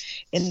now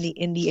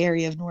in the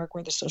area of Newark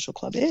where the social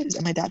club is.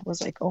 And my dad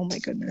was like, "Oh my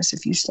goodness,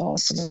 if you saw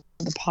some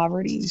of the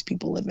poverty these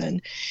people live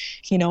in,"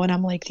 you know. And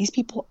I'm like, these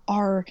people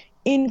are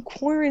in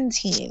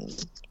quarantine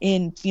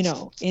in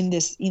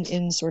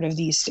sort of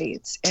these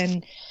states,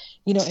 and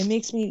you know, it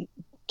makes me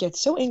get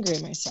so angry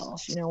at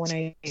myself, you know, when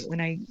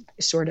I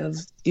sort of,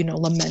 you know,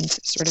 lament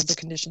sort of the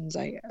conditions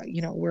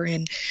we're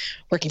in,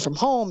 working from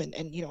home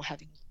and you know,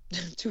 having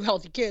 2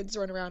 healthy kids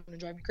run around and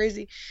drive me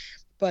crazy.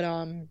 But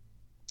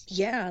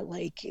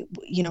like,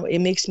 you know, it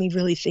makes me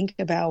really think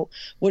about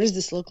what does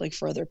this look like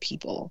for other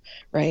people,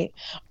 right?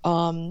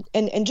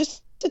 And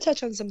just to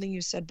touch on something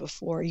you said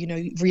before, you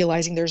know,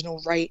 realizing there's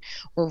no right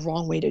or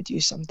wrong way to do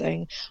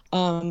something.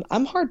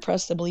 I'm hard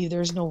pressed to believe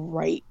there's no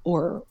right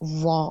or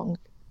wrong,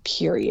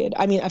 period.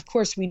 I mean, of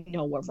course, we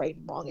know what right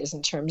and wrong is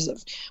in terms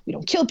of we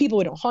don't kill people,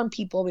 we don't harm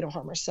people, we don't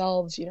harm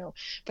ourselves, you know.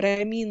 But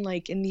I mean,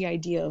 like in the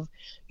idea of,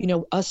 you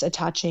know, us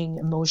attaching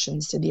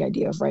emotions to the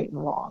idea of right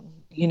and wrong,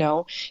 you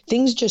know,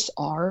 things just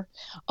are.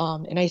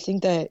 And I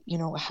think that, you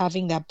know,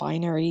 having that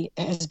binary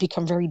has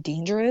become very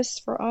dangerous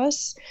for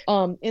us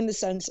in the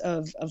sense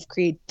of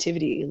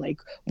creativity. Like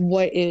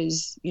what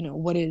is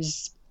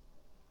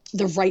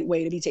the right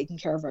way to be taking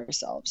care of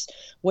ourselves?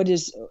 What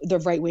is the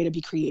right way to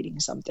be creating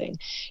something?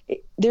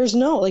 There's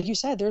no, like you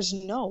said, there's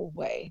no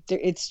way.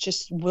 It's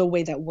just the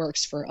way that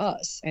works for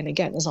us. And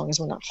again, as long as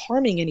we're not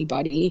harming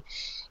anybody,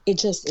 it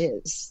just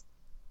is.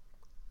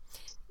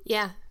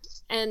 Yeah.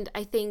 And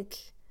I think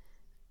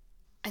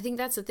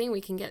that's the thing. We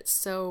can get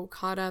so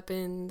caught up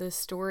in the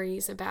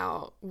stories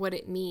about what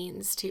it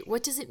means to,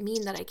 what does it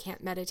mean that I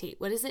can't meditate?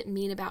 What does it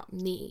mean about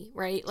me?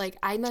 Right? Like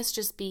I must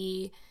just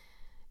be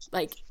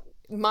like,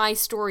 my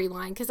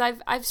storyline, because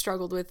I've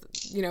struggled with,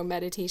 you know,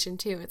 meditation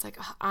too. It's like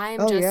I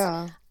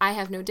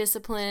have no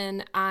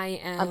discipline.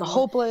 I'm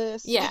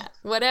hopeless. Yeah,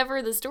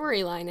 whatever the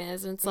storyline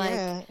is. And it's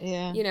like,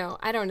 you know,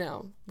 I don't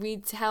know. We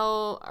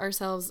tell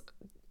ourselves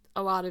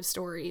a lot of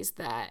stories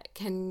that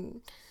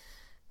can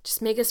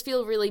just make us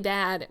feel really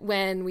bad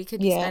when we could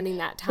be spending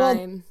that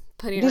time.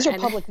 These are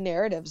public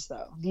narratives,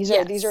 though. These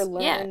are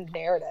learned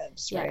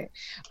narratives, right?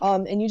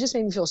 And you just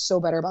made me feel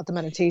so better about the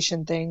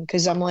meditation thing,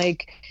 because I'm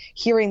like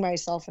hearing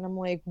myself, and I'm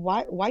like,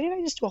 why did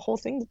I just do a whole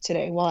thing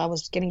today while I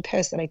was getting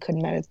pissed that I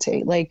couldn't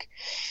meditate? Like,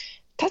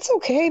 that's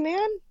okay,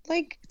 man.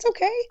 Like, it's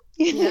okay.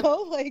 You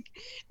know, like,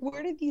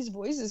 where did these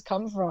voices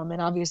come from?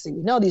 And obviously,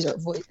 we know these are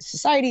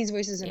society's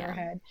voices in our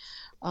head.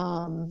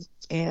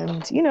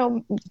 And, you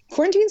know,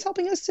 quarantine's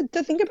helping us to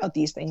think about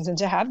these things and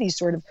to have these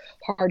sort of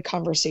hard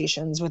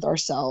conversations with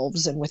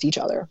ourselves and with each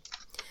other.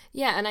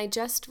 Yeah. And I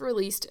just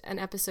released an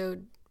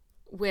episode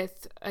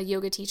with a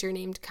yoga teacher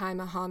named Kai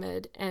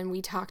Muhammad, and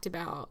we talked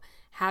about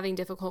having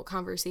difficult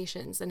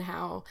conversations and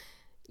how,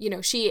 you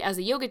know, she as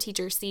a yoga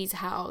teacher sees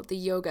how the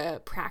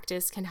yoga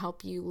practice can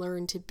help you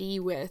learn to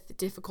be with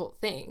difficult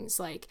things.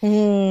 Like,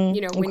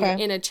 you know, when you're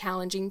in a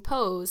challenging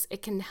pose,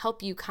 it can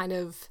help you kind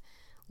of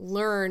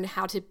learn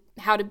how to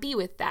how to be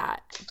with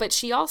that. But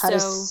she also how to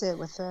sit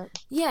with it.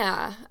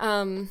 Yeah.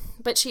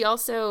 But she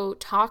also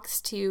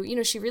talks to, you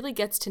know, she really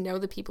gets to know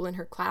the people in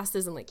her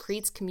classes and like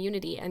creates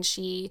community, and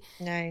she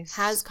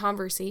has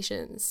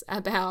conversations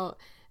about,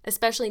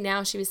 especially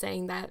now she was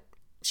saying that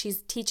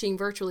she's teaching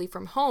virtually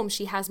from home.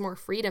 She has more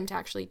freedom to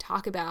actually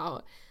talk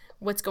about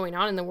what's going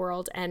on in the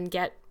world and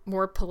get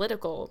more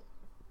political,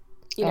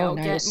 you know,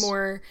 get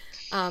more,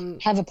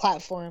 have a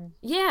platform.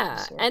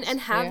 Yeah.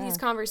 And have these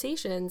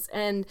conversations.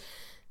 And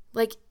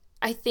like,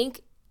 I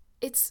think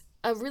it's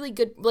a really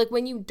good, like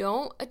when you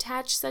don't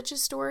attach such a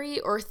story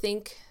or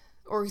think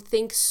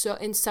so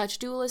in such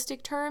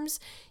dualistic terms,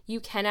 you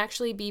can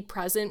actually be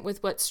present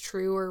with what's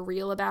true or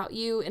real about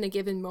you in a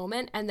given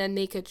moment and then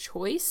make a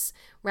choice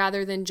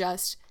rather than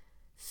just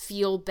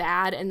feel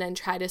bad and then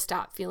try to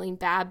stop feeling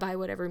bad by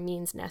whatever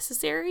means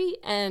necessary.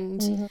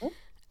 And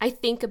I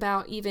think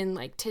about even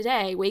like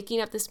today,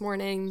 waking up this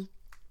morning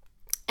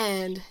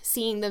and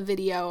seeing the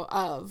video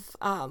of,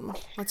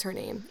 what's her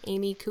name?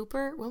 Amy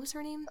Cooper? What was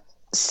her name?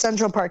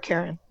 Central Park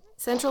Karen.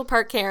 Central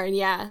Park Karen,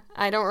 yeah.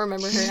 I don't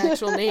remember her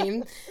actual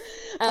name.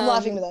 I'm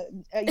laughing with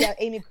that. Yeah,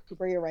 Amy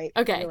Cooper, you're right.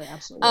 Okay. You're right,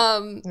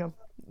 absolutely.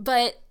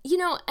 But, you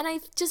know, and I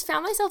just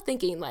found myself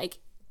thinking, like,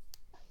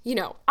 you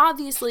know,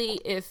 obviously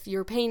if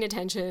you're paying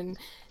attention,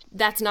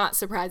 that's not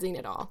surprising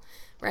at all,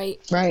 right?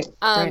 Right.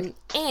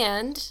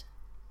 And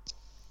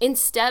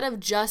instead of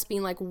just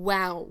being like,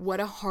 wow, what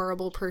a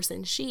horrible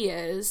person she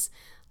is,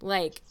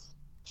 like,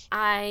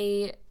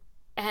 I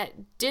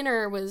at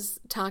dinner was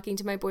talking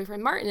to my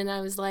boyfriend Martin, and I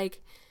was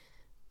like,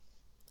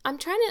 I'm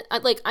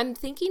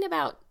thinking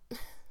about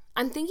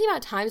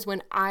times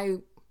when I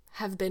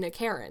have been a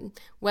Karen,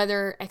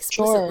 whether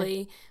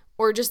explicitly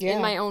or just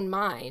in my own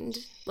mind.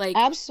 Like,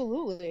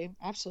 absolutely.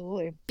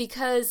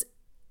 Because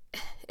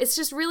it's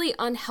just really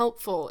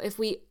unhelpful if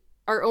we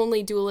are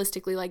only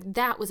dualistically like,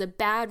 that was a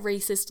bad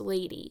racist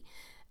lady,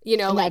 you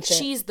know, like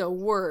she's the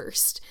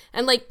worst.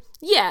 And like,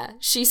 yeah,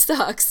 she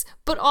sucks,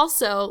 but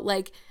also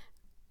like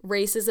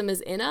racism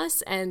is in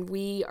us and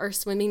we are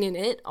swimming in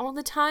it all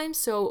the time.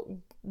 So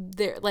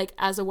there, like,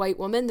 as a white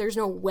woman, there's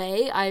no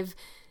way I've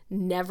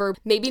never,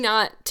 maybe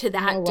not to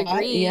that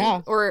degree,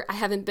 or I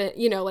haven't been,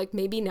 you know, like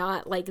maybe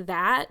not like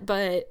that,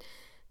 but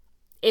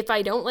if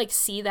I don't like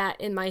see that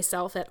in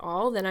myself at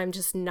all, then I'm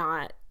just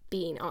not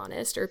being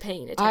honest or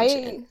paying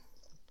attention.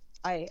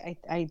 I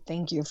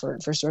thank you for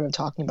sort of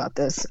talking about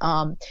this.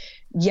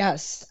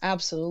 Yes,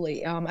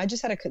 absolutely. I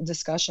just had a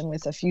discussion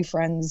with a few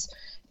friends,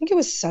 I think it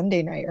was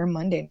Sunday night or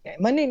Monday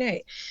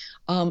night,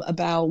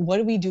 about what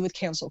do we do with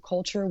cancel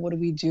culture? What do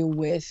we do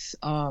with,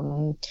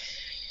 you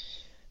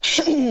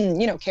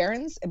know,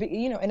 Karens,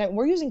 you know, and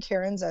we're using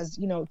Karens as,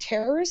 you know,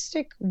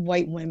 terroristic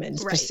white women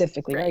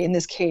specifically, right? In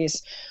this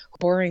case,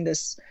 borrowing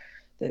this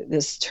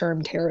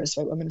term terrorist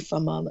white women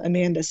from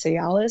Amanda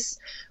Sayalis,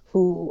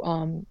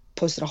 who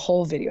posted a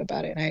whole video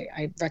about it, and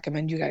I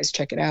recommend you guys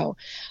check it out.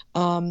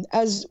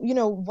 As you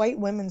know, white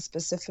women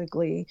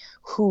specifically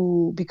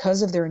who,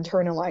 because of their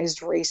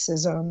internalized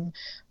racism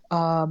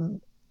and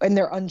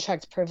their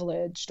unchecked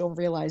privilege, don't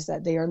realize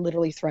that they are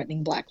literally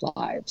threatening Black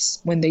lives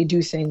when they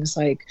do things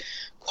like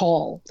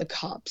call the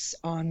cops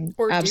on,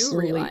 or do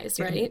realize,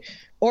 right?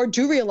 Or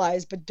do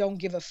realize, but don't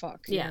give a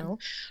fuck, you know?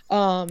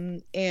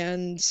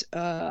 And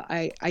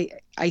I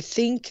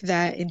think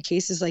that in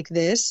cases like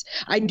this,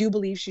 I do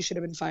believe she should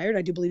have been fired.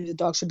 I do believe the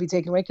dog should be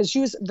taken away because she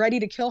was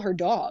ready to kill her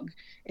dog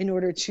in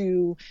order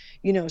to,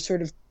 you know,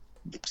 sort of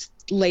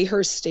lay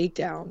her stake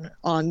down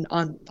on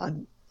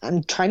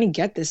trying to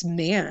get this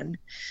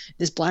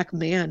Black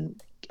man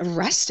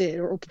arrested,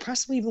 or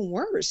possibly even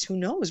worse, who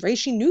knows, right?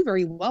 She knew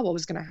very well what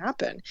was going to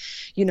happen,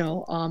 you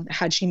know,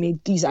 had she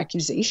made these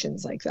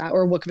accusations like that,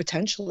 or what could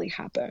potentially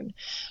happen.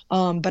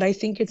 But I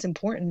think it's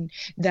important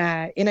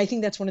that, and I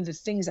think that's one of the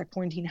things that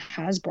quarantine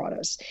has brought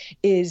us,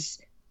 is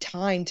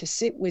time to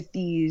sit with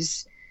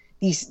these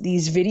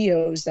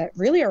videos that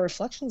really are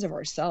reflections of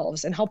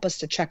ourselves and help us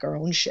to check our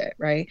own shit,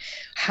 right?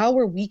 How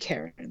are we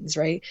Karens,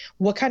 right?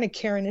 What kind of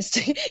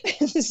Karenistic,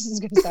 this is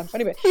going to sound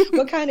funny, but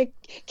what kind of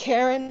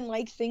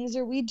Karen-like things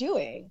are we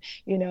doing?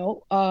 You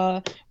know,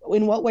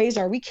 in what ways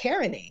are we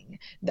Karening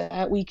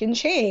that we can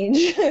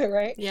change,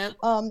 right? Yep.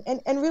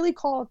 And really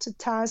call to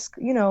task,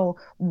 you know,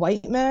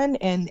 white men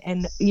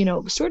and you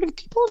know, sort of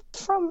people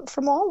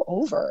from all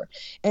over,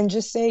 and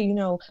just say, you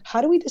know,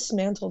 how do we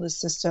dismantle this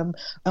system?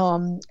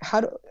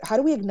 How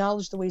do we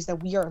acknowledge the ways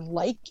that we are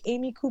like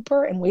Amy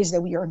Cooper and ways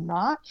that we are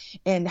not?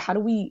 And how do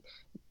we,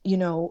 you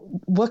know,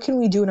 what can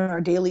we do in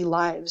our daily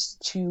lives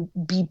to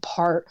be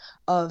part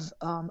of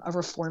a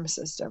reform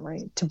system,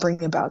 right? To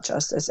bring about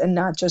justice and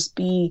not just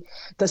be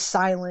the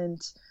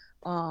silent,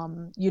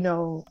 you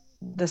know,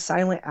 the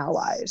silent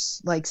allies.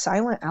 Like,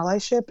 silent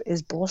allyship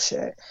is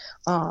bullshit.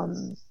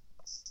 And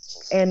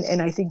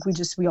I think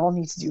we all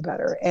need to do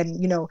better.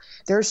 And, you know,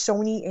 there are so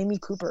many Amy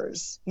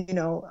Coopers, you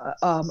know,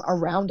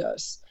 around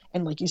us.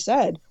 And like you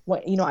said,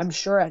 what, you know, I'm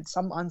sure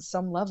on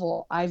some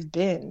level I've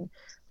been,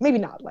 maybe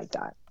not like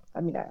that,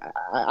 I mean,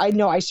 I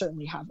know I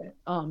certainly haven't.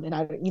 And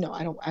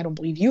I don't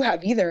believe you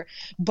have either.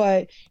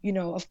 But,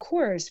 of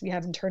course we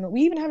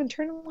even have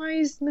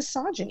internalized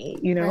misogyny,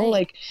 Right.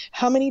 like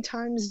how many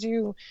times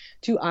do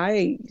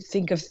I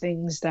think of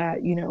things that,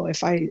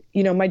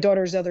 if my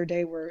daughters the other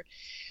day were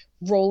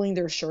rolling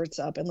their shirts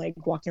up and like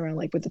walking around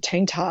like with the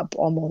tank top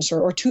almost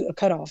or a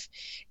cut off.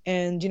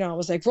 And, I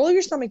was like, roll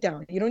your stomach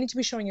down. You don't need to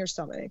be showing your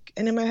stomach.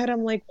 And in my head,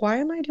 I'm like, why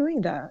am I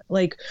doing that?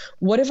 Like,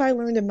 what have I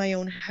learned in my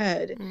own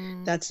head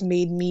that's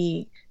made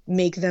me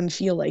make them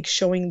feel like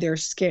showing their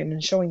skin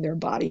and showing their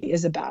body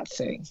is a bad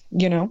thing,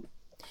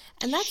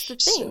 And that's the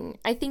thing.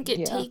 I think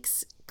it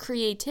takes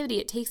creativity.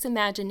 It takes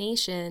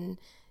imagination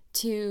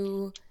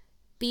to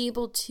be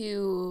able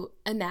to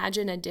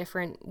imagine a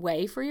different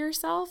way for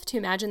yourself, to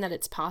imagine that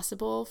it's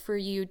possible for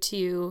you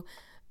to,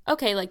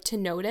 like to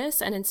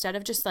notice, and instead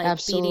of just like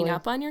Absolutely. beating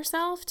up on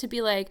yourself, to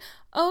be like,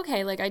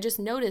 okay, like I just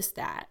noticed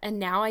that, and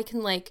now I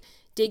can like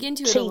dig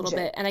into it a little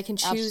bit, and I can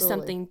choose Absolutely.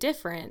 something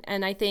different.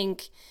 And I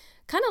think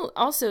kind of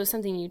also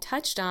something you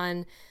touched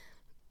on,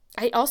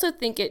 I also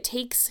think it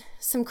takes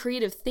some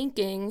creative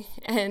thinking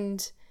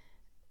and,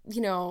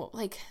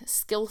 like a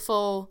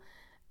skillful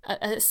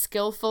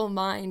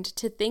mind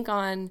to think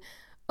on,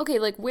 okay,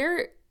 like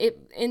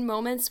in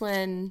moments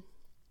when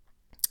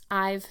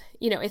I've,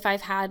 if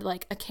I've had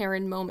like a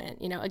Karen moment,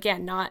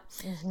 again, not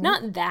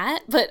that,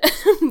 but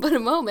but a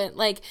moment,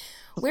 like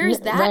where is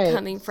that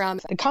coming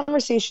from? The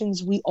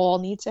conversations we all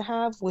need to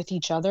have with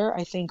each other,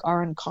 I think,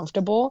 are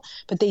uncomfortable,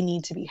 but they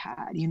need to be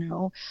had,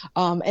 and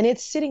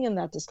it's sitting in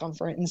that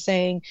discomfort and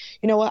saying,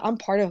 you know what, I'm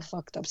part of a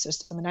fucked up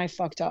system and I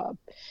fucked up,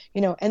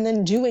 and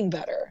then doing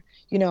better.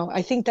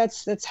 I think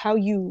that's how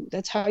you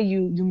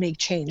make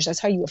change. That's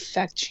how you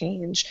affect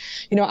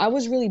change. I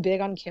was really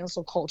big on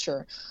cancel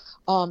culture.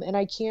 And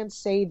I can't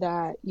say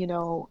that,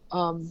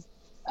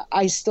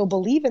 I still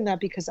believe in that,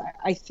 because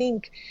I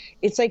think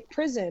it's like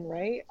prison,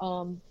 right?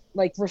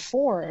 Like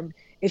reform.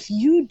 If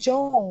you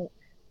don't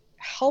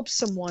help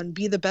someone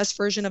be the best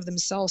version of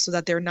themselves so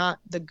that they're not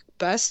the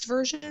best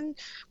version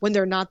when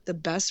they're not the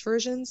best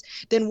versions,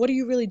 then what are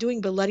you really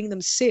doing but letting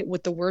them sit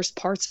with the worst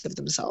parts of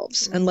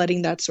themselves and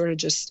letting that sort of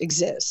just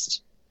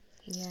exist?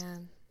 Yeah.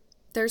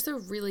 There's a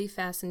really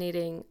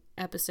fascinating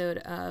episode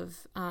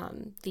of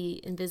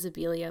the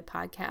Invisibilia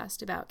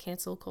podcast about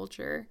cancel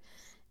culture.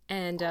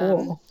 And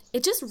Cool.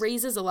 It just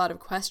raises a lot of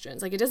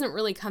questions. Like, it doesn't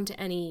really come to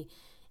any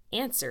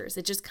answers.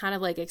 It just kind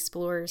of like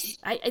explores.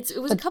 It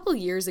was a couple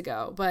years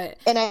ago, but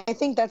and I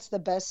think that's the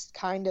best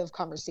kind of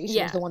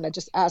conversation, is the one that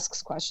just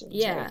asks questions.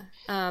 Yeah,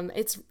 right?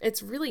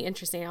 It's really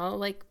interesting.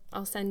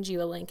 I'll send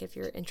you a link if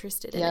you're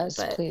interested in yes,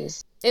 it. But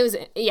please. It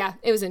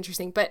was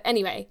interesting. But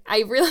anyway,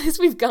 I realize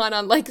we've gone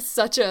on like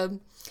such a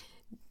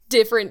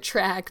different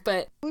track.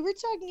 But we were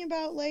talking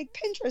about like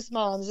Pinterest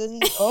moms,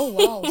 and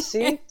oh wow,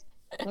 see.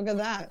 Look at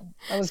that.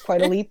 That was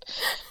quite a leap.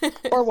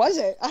 Or was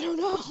it? I don't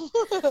know.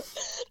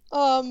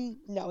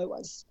 No, it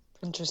was.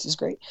 Pinterest is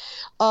great.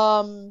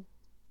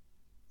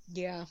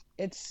 Yeah,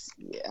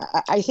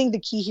 I think the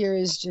key here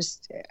is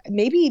just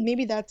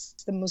maybe that's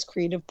the most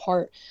creative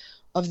part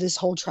of this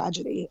whole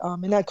tragedy.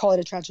 And I call it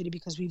a tragedy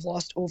because we've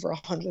lost over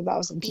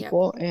 100,000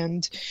 people. Yep.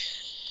 And,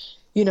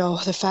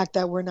 the fact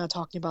that we're not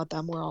talking about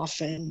that more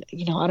often,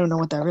 I don't know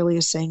what that really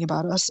is saying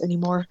about us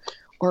anymore.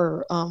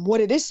 Or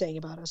what it is saying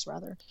about us,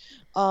 rather.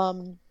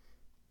 But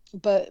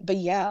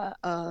yeah,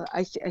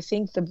 I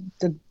think the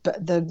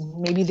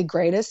maybe the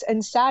greatest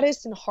and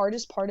saddest and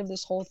hardest part of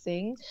this whole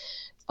thing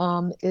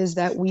is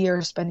that we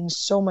are spending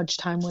so much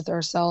time with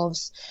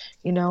ourselves,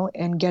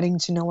 and getting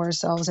to know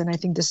ourselves. And I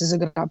think this is a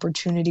good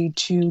opportunity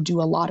to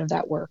do a lot of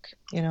that work,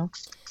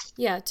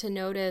 Yeah, to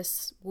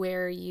notice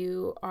where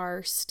you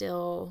are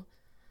still.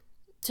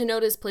 To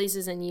notice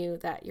places in you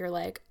that you're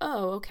like,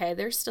 oh, okay,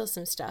 there's still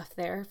some stuff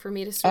there for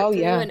me to sort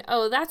through. And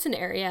that's an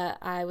area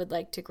I would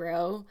like to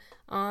grow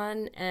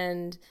on.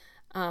 And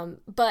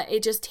but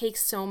it just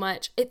takes so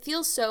much. It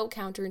feels so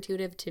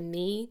counterintuitive to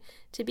me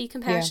to be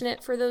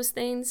compassionate for those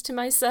things to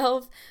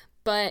myself.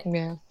 But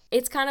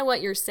it's kind of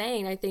what you're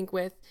saying, I think,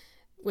 with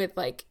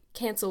like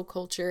cancel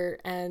culture.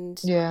 And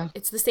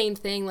it's the same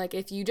thing. Like,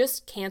 if you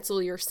just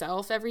cancel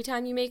yourself every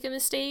time you make a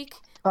mistake,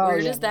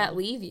 where does that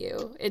leave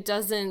you? It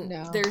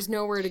doesn't, there's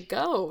nowhere to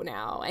go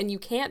now, and you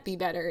can't be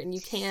better and you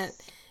can't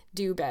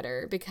do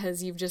better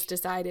because you've just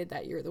decided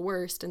that you're the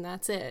worst and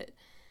that's it.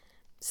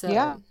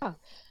 So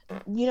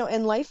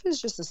and life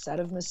is just a set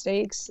of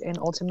mistakes, and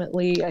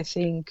ultimately I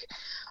think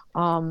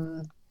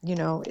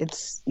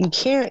it's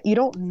you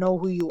don't know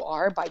who you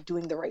are by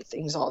doing the right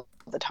things all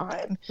the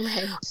time.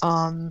 Right.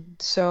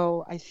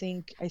 So I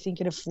think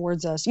it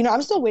affords us,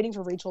 I'm still waiting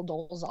for Rachel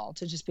Dolezal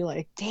to just be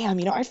like, damn,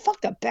 I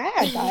fucked up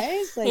bad,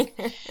 guys. Like,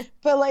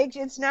 but like,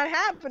 it's not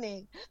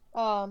happening.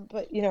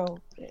 But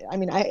I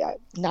mean, I'm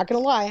not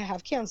gonna lie, I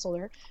have canceled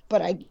her,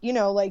 but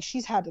like,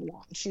 she's had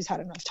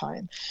enough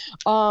time.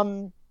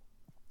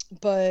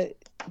 but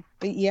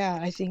yeah,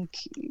 I think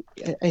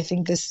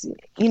this,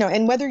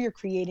 and whether you're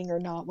creating or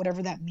not,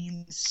 whatever that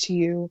means to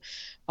you,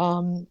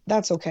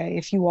 that's okay.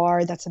 If you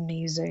are, that's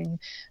amazing.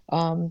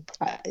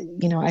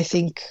 I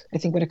think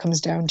what it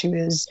comes down to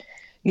is,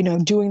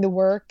 doing the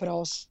work, but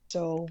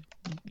also,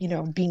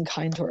 being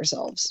kind to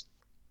ourselves.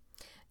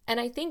 And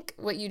I think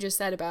what you just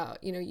said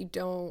about, you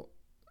don't,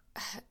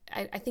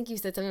 I think you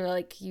said something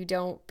like you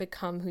don't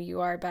become who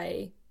you are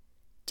by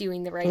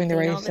doing the right Doing the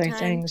thing right all the time.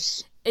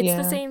 things. It's Yeah.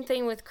 the same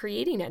thing with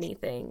creating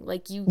anything.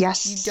 Like you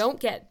Yes. don't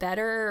get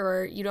better,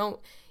 or you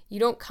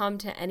don't come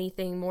to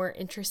anything more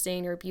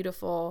interesting or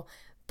beautiful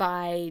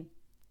by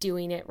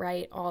doing it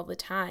right all the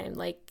time.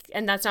 Like,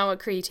 and that's not what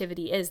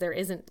creativity is. There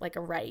isn't like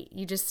a right.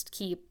 You just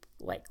keep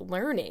like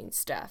learning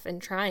stuff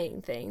and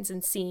trying things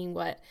and seeing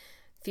what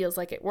feels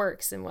like it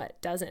works and what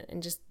doesn't,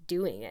 and just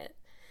doing it.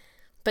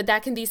 But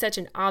that can be such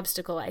an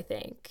obstacle, I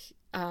think,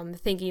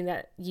 thinking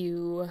that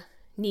you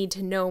need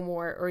to know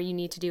more or you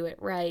need to do it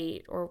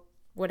right or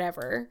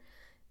whatever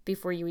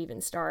before you even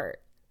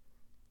start.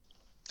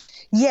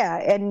 Yeah,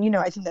 and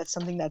I think that's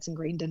something that's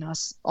ingrained in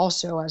us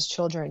also as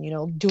children,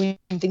 doing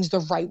things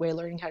the right way,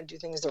 learning how to do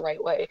things the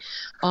right way.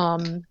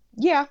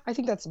 Yeah, I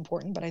think that's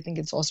important, but I think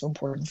it's also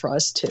important for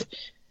us to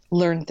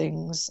learn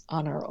things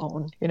on our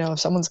own. If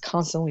someone's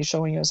constantly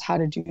showing us how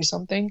to do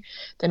something,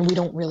 then we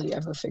don't really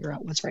ever figure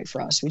out what's right for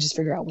us. We just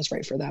figure out what's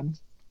right for them.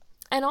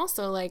 And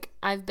also, like,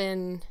 I've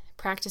been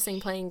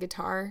practicing playing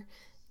guitar.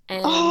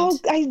 And Oh,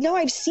 I know,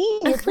 I've seen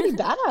you're pretty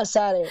badass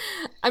at it.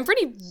 I'm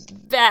pretty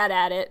bad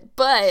at it,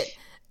 but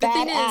the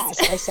thing Badass.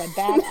 is, I said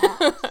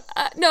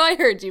badass. no, I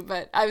heard you,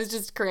 but I was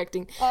just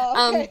correcting.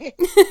 Oh, okay.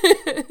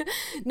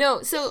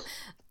 No, so,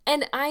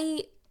 and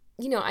I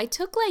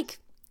took like,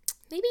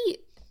 maybe,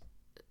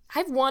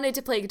 I've wanted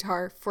to play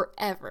guitar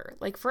forever,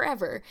 like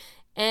forever.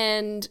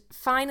 And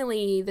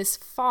finally this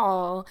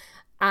fall,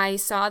 I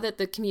saw that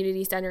the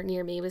community center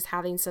near me was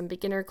having some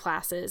beginner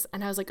classes,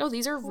 and I was like, oh,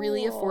 these are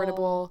really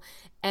affordable.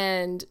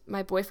 And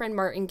my boyfriend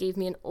Martin gave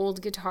me an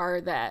old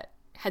guitar that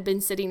had been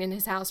sitting in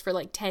his house for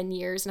like 10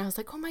 years. And I was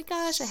like, oh my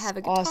gosh, I have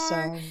a guitar.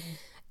 Awesome.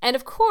 And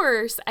of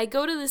course, I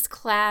go to this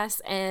class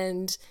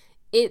and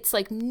it's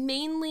like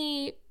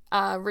mainly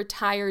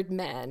retired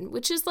men,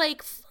 which is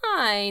like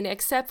fine,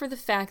 except for the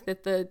fact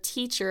that the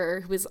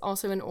teacher, who is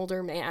also an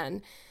older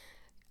man,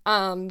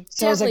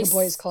 Sounds like a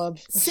boys club.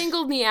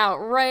 singled me out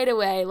right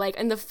away. Like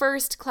in the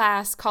first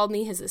class, called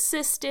me his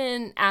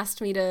assistant,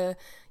 asked me to,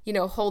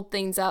 hold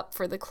things up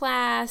for the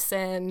class,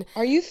 and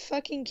Are you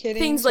fucking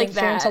kidding? things So like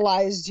that.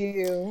 Infantilized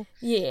you.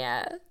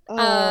 Yeah.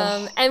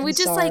 Oh, And would I'm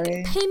just sorry.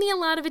 like pay me a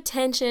lot of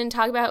attention,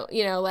 talk about,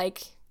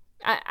 like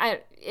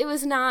it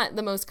was not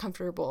the most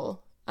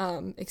comfortable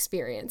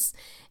experience.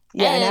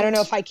 Yeah, and I don't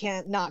know if I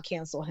can't not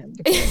cancel him.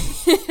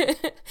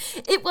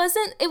 It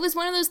was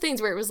one of those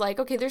things where it was like,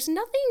 okay, there's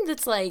nothing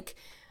that's like,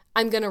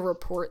 I'm going to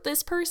report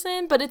this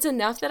person, but it's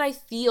enough that I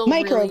feel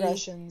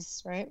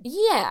Microaggressions, right?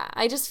 Yeah,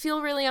 I just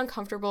feel really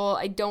uncomfortable.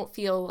 I don't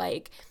feel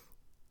like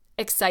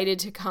excited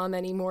to come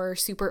anymore,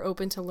 super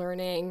open to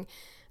learning.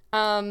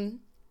 And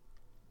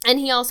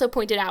he also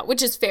pointed out,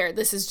 which is fair,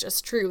 this is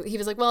just true. He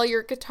was like, well,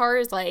 your guitar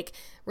is like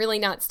really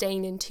not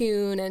staying in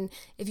tune. And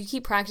if you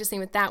keep practicing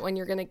with that one,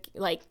 you're going to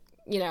like,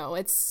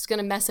 it's going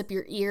to mess up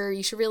your ear.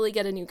 You should really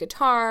get a new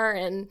guitar.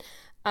 And,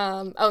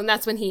 and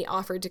that's when he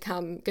offered to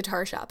come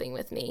guitar shopping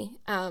with me,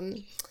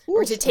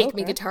 or to take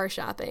me guitar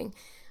shopping,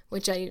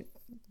 which I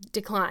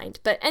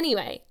declined. But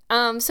anyway,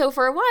 so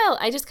for a while,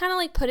 I just kind of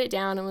like put it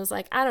down and was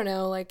like, I don't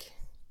know, like,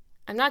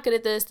 I'm not good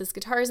at this. This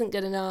guitar isn't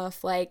good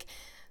enough. Like,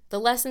 the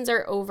lessons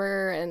are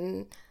over,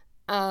 and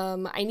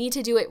I need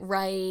to do it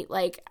right.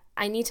 Like,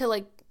 I need to,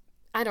 like,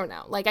 I don't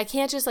know. Like, I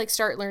can't just, like,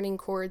 start learning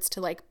chords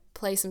to, like,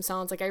 play some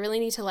songs. Like, I really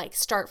need to, like,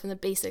 start from the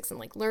basics and,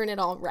 like, learn it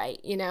all right,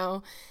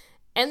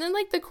 And then,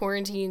 like, the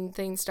quarantine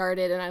thing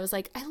started, and I was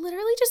like, I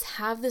literally just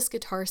have this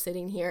guitar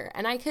sitting here,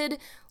 and I could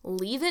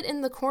leave it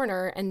in the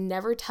corner and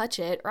never touch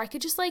it, or I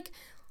could just, like,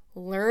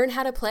 learn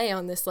how to play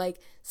on this, like,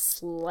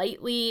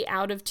 slightly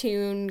out of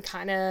tune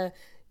kind of,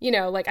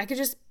 like, I could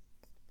just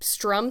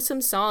strum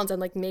some songs and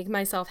like make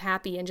myself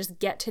happy and just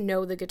get to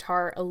know the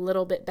guitar a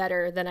little bit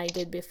better than I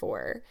did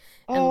before.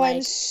 Oh, and like,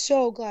 I'm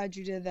so glad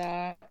you did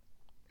that.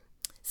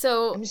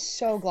 So I'm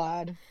so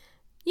glad.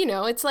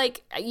 It's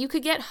like you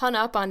could get hung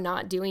up on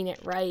not doing it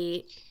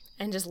right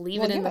and just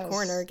leave it in the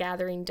corner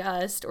gathering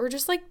dust, or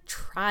just like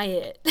try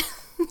it.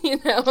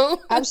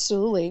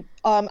 Absolutely.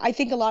 I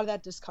think a lot of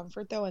that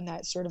discomfort though, and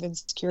that sort of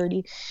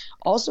insecurity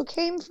also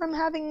came from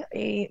having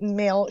a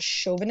male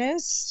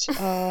chauvinist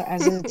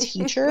as a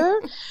teacher.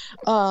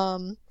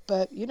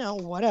 But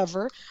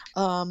whatever.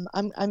 I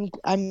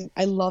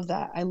love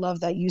that. I love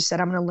that you said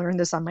I'm going to learn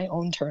this on my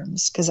own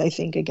terms, because I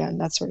think again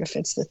that sort of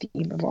fits the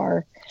theme of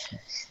our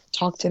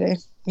talk today.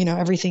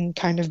 Everything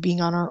kind of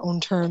being on our own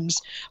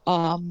terms.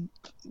 And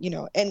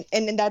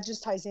that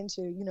just ties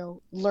into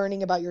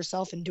learning about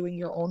yourself and doing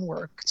your own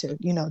work to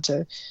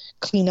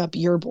clean up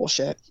your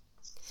bullshit.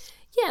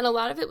 Yeah, and a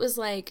lot of it was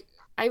like,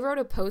 I wrote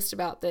a post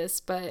about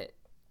this, but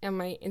in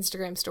my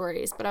Instagram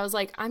stories, but I was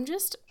like,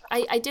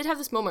 I did have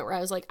this moment where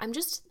I was like, I'm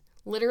just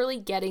literally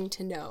getting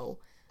to know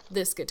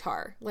this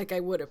guitar like I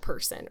would a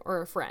person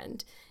or a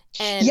friend.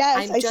 And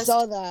yes, I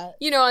saw that.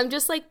 I'm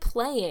just like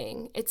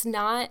playing. It's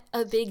not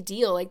a big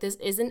deal. Like, this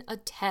isn't a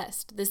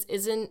test. This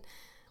isn't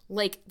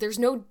like, there's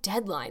no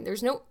deadline.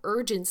 There's no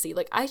urgency.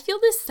 Like, I feel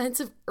this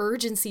sense of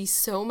urgency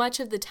so much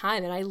of the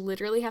time. And I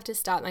literally have to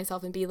stop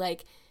myself and be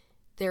like,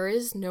 there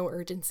is no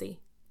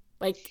urgency.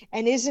 Like,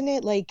 and isn't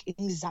it like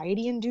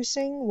anxiety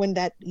inducing when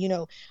that,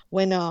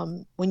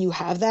 when you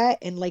have that?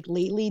 And like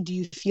lately, do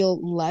you feel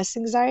less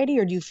anxiety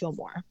or do you feel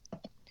more?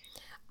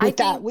 With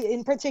that,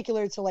 in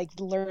particular, to like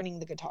learning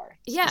the guitar.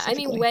 Yeah, I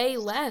mean, way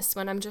less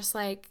when I'm just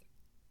like,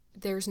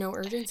 there's no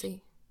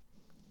urgency.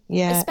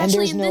 Yeah,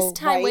 especially in no this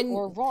time right when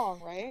or wrong,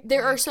 right?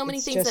 There are so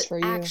many things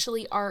that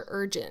actually are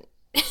urgent.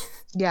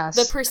 Yes,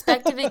 the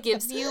perspective it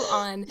gives you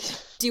on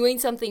doing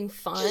something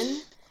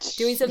fun,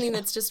 doing something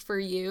that's just for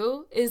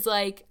you, is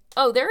like,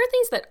 oh, there are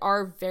things that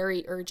are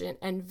very urgent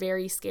and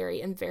very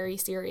scary and very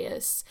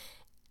serious,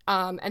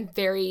 and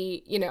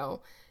very,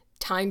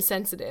 time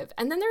sensitive,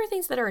 and then there are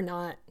things that are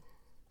not.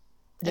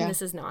 And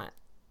this is not.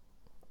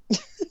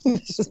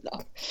 This is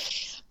not.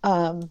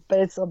 But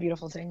it's still a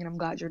beautiful thing, and I'm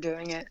glad you're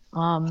doing it.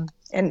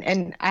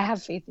 And I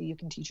have faith that you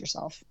can teach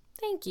yourself.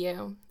 Thank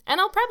you.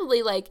 And I'll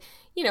probably I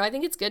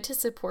think it's good to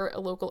support a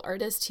local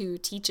artist who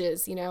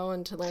teaches,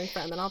 and to learn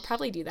from. And I'll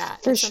probably do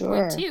that for at some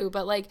sure point too.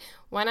 But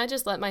why not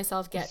just let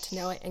myself get to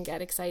know it and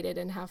get excited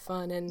and have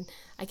fun? And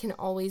I can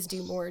always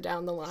do more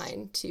down the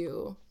line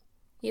to,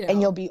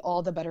 And you'll be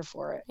all the better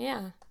for it.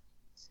 Yeah.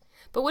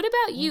 But what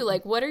about you?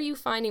 Like, what are you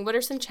finding? What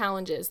are some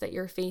challenges that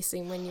you're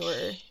facing when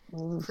you're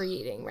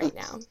creating right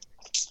now?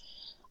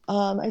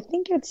 I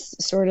think it's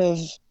sort of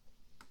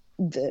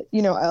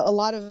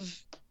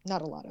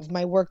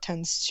my work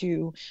tends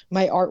to,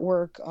 my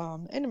artwork,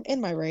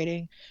 and my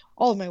writing,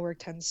 all of my work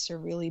tends to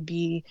really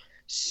be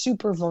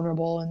super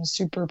vulnerable and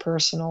super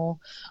personal.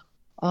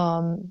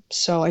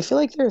 So I feel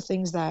like there are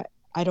things that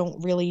I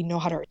don't really know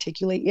how to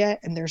articulate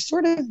yet, and they're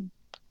sort of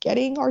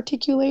getting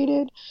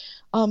articulated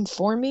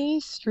for me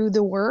through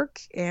the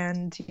work.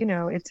 And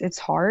it's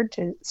hard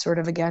to sort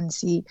of again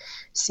see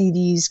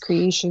these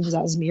creations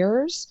as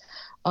mirrors.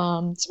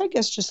 So I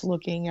guess just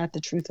looking at the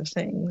truth of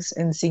things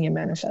and seeing it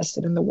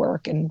manifested in the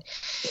work and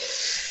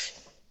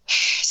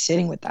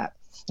sitting with that,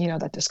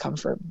 that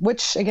discomfort,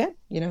 which again,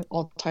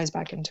 all ties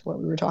back into what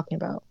we were talking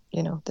about,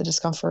 the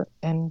discomfort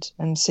and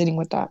sitting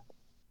with that.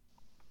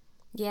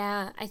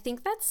 Yeah, I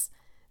think that's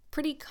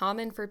pretty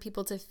common for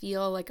people to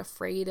feel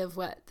afraid of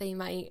what they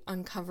might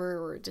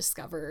uncover or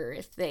discover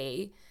if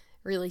they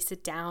really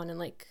sit down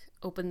and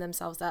open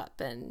themselves up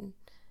and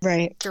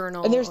right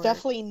journal. And there's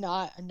definitely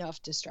not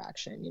enough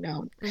distraction,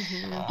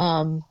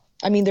 Mm-hmm.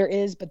 I mean, there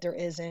is, but there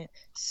isn't.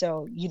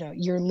 So,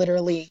 you're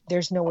literally,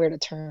 there's nowhere to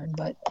turn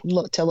but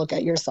look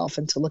at yourself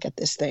and to look at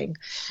this thing.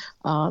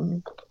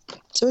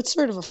 So it's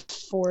sort of a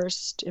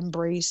forced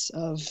embrace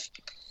of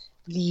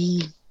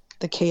the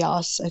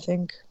chaos, I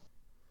think.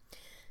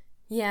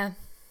 Yeah.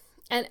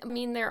 And I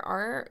mean, there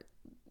are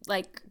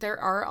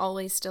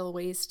always still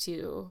ways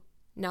to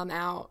numb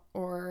out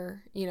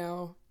or,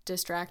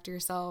 distract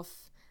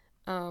yourself.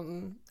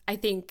 I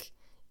think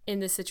in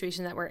the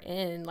situation that we're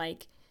in,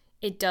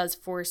 it does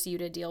force you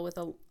to deal with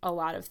a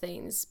lot of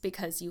things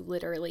because you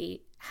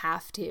literally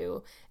have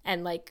to.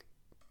 And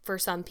for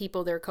some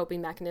people, their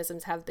coping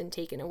mechanisms have been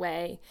taken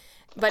away.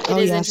 But it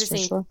is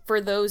interesting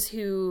for those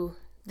who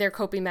their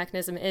coping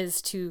mechanism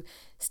is to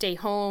stay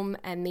home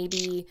and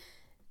maybe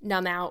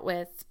numb out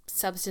with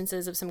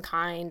substances of some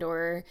kind,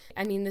 or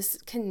I mean, this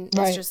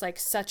is just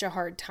such a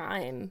hard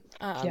time.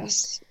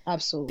 Yes,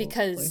 absolutely.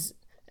 Because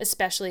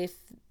especially if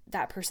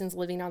that person's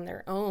living on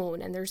their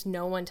own and there's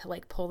no one to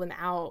pull them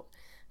out,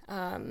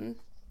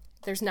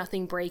 there's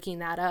nothing breaking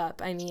that up.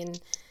 I mean,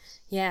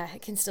 yeah,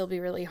 it can still be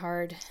really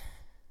hard.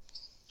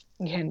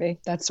 It can be.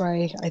 That's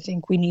why I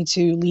think we need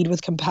to lead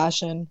with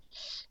compassion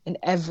in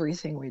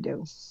everything we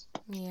do.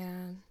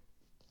 Yeah.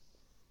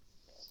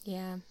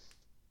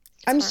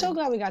 I'm so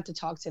glad we got to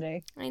talk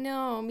today. I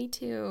know, me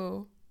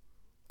too.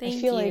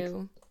 Thank you. I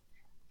feel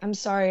I'm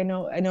sorry. I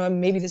know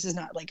maybe this is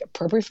not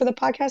appropriate for the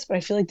podcast, but I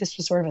feel like this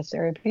was sort of a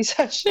therapy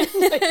session.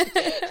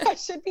 I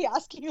should be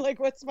asking you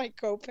what's my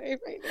copay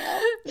right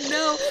now?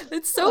 No,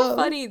 it's so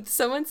funny.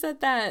 Someone said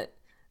that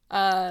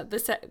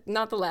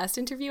not the last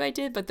interview I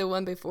did, but the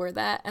one before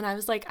that, and I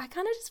was like, I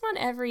kind of just want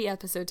every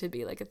episode to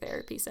be a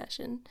therapy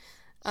session.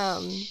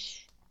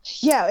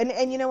 Yeah,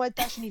 and you know what?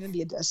 That shouldn't even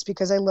be a diss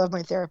because I love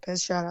my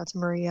therapist. Shout out to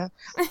Maria.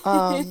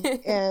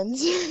 And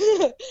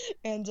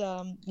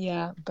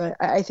yeah, but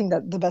I think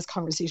that the best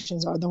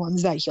conversations are the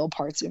ones that heal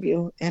parts of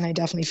you. And I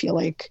definitely feel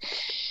like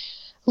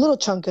a little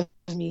chunk of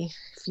me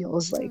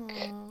feels like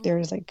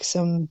there's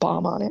some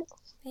balm on it.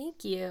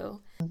 Thank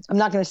you. I'm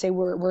not going to say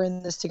we're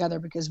in this together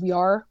because we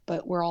are,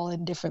 but we're all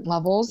in different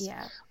levels.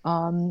 Yeah.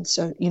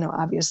 So,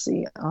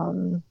 obviously,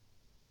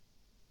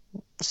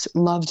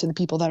 love to the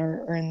people that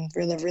are in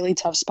really, really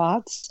tough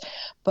spots.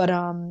 But,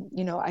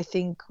 I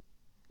think,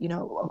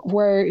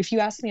 where if you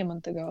asked me a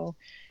month ago,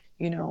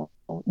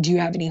 do you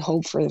have any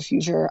hope for the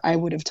future? I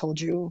would have told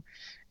you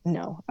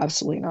No,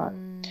 absolutely not.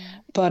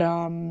 But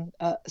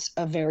a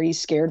very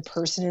scared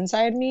person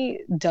inside me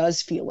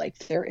does feel like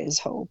there is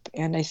hope.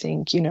 And I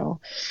think, it'll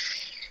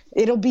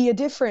be a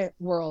different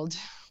world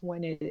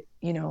when it,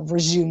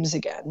 resumes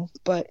again,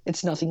 but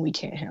it's nothing we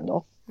can't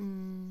handle.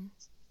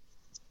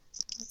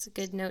 That's a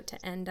good note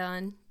to end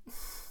on.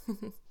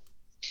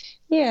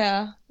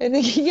 Yeah, I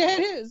think, it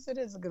is. It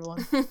is a good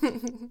one.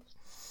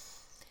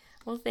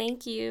 Well,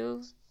 thank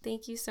you.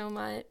 Thank you so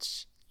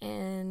much.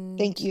 And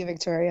thank you,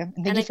 Victoria.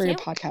 And thank you for your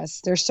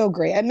podcasts. They're so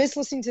great. I miss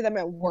listening to them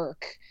at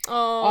work.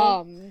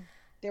 Oh.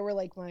 They were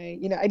like my,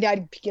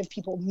 I'd give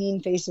people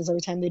mean faces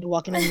every time they'd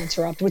walk in and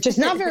interrupt, which is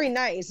not very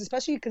nice,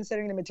 especially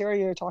considering the material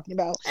you're talking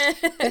about.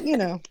 But,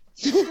 we're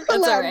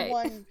allowed right.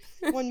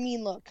 one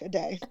mean look a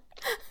day.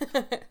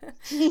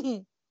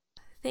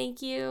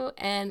 Thank you.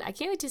 And I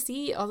can't wait to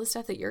see all the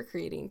stuff that you're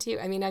creating too.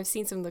 I mean, I've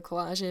seen some of the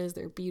collages.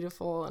 They're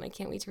beautiful. And I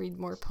can't wait to read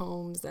more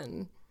poems.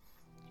 And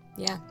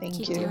yeah,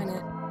 keep doing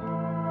it.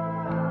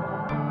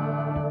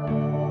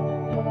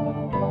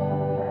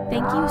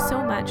 Thank you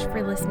so much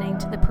for listening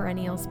to the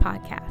Perennials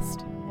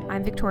podcast.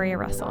 I'm Victoria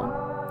Russell.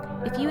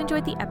 If you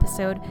enjoyed the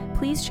episode,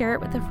 please share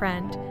it with a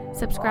friend,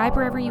 subscribe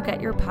wherever you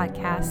get your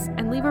podcasts,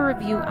 and leave a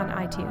review on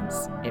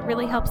iTunes. It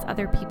really helps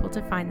other people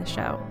to find the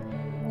show.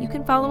 You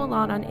can follow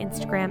along on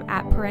Instagram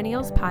at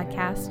Perennials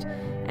Podcast,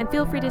 and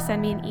feel free to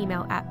send me an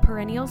email at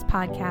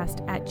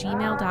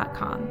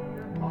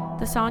perennialspodcast@gmail.com.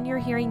 The song you're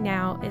hearing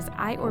now is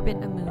I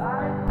Orbit a Moon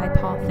by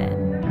Paul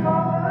Finn.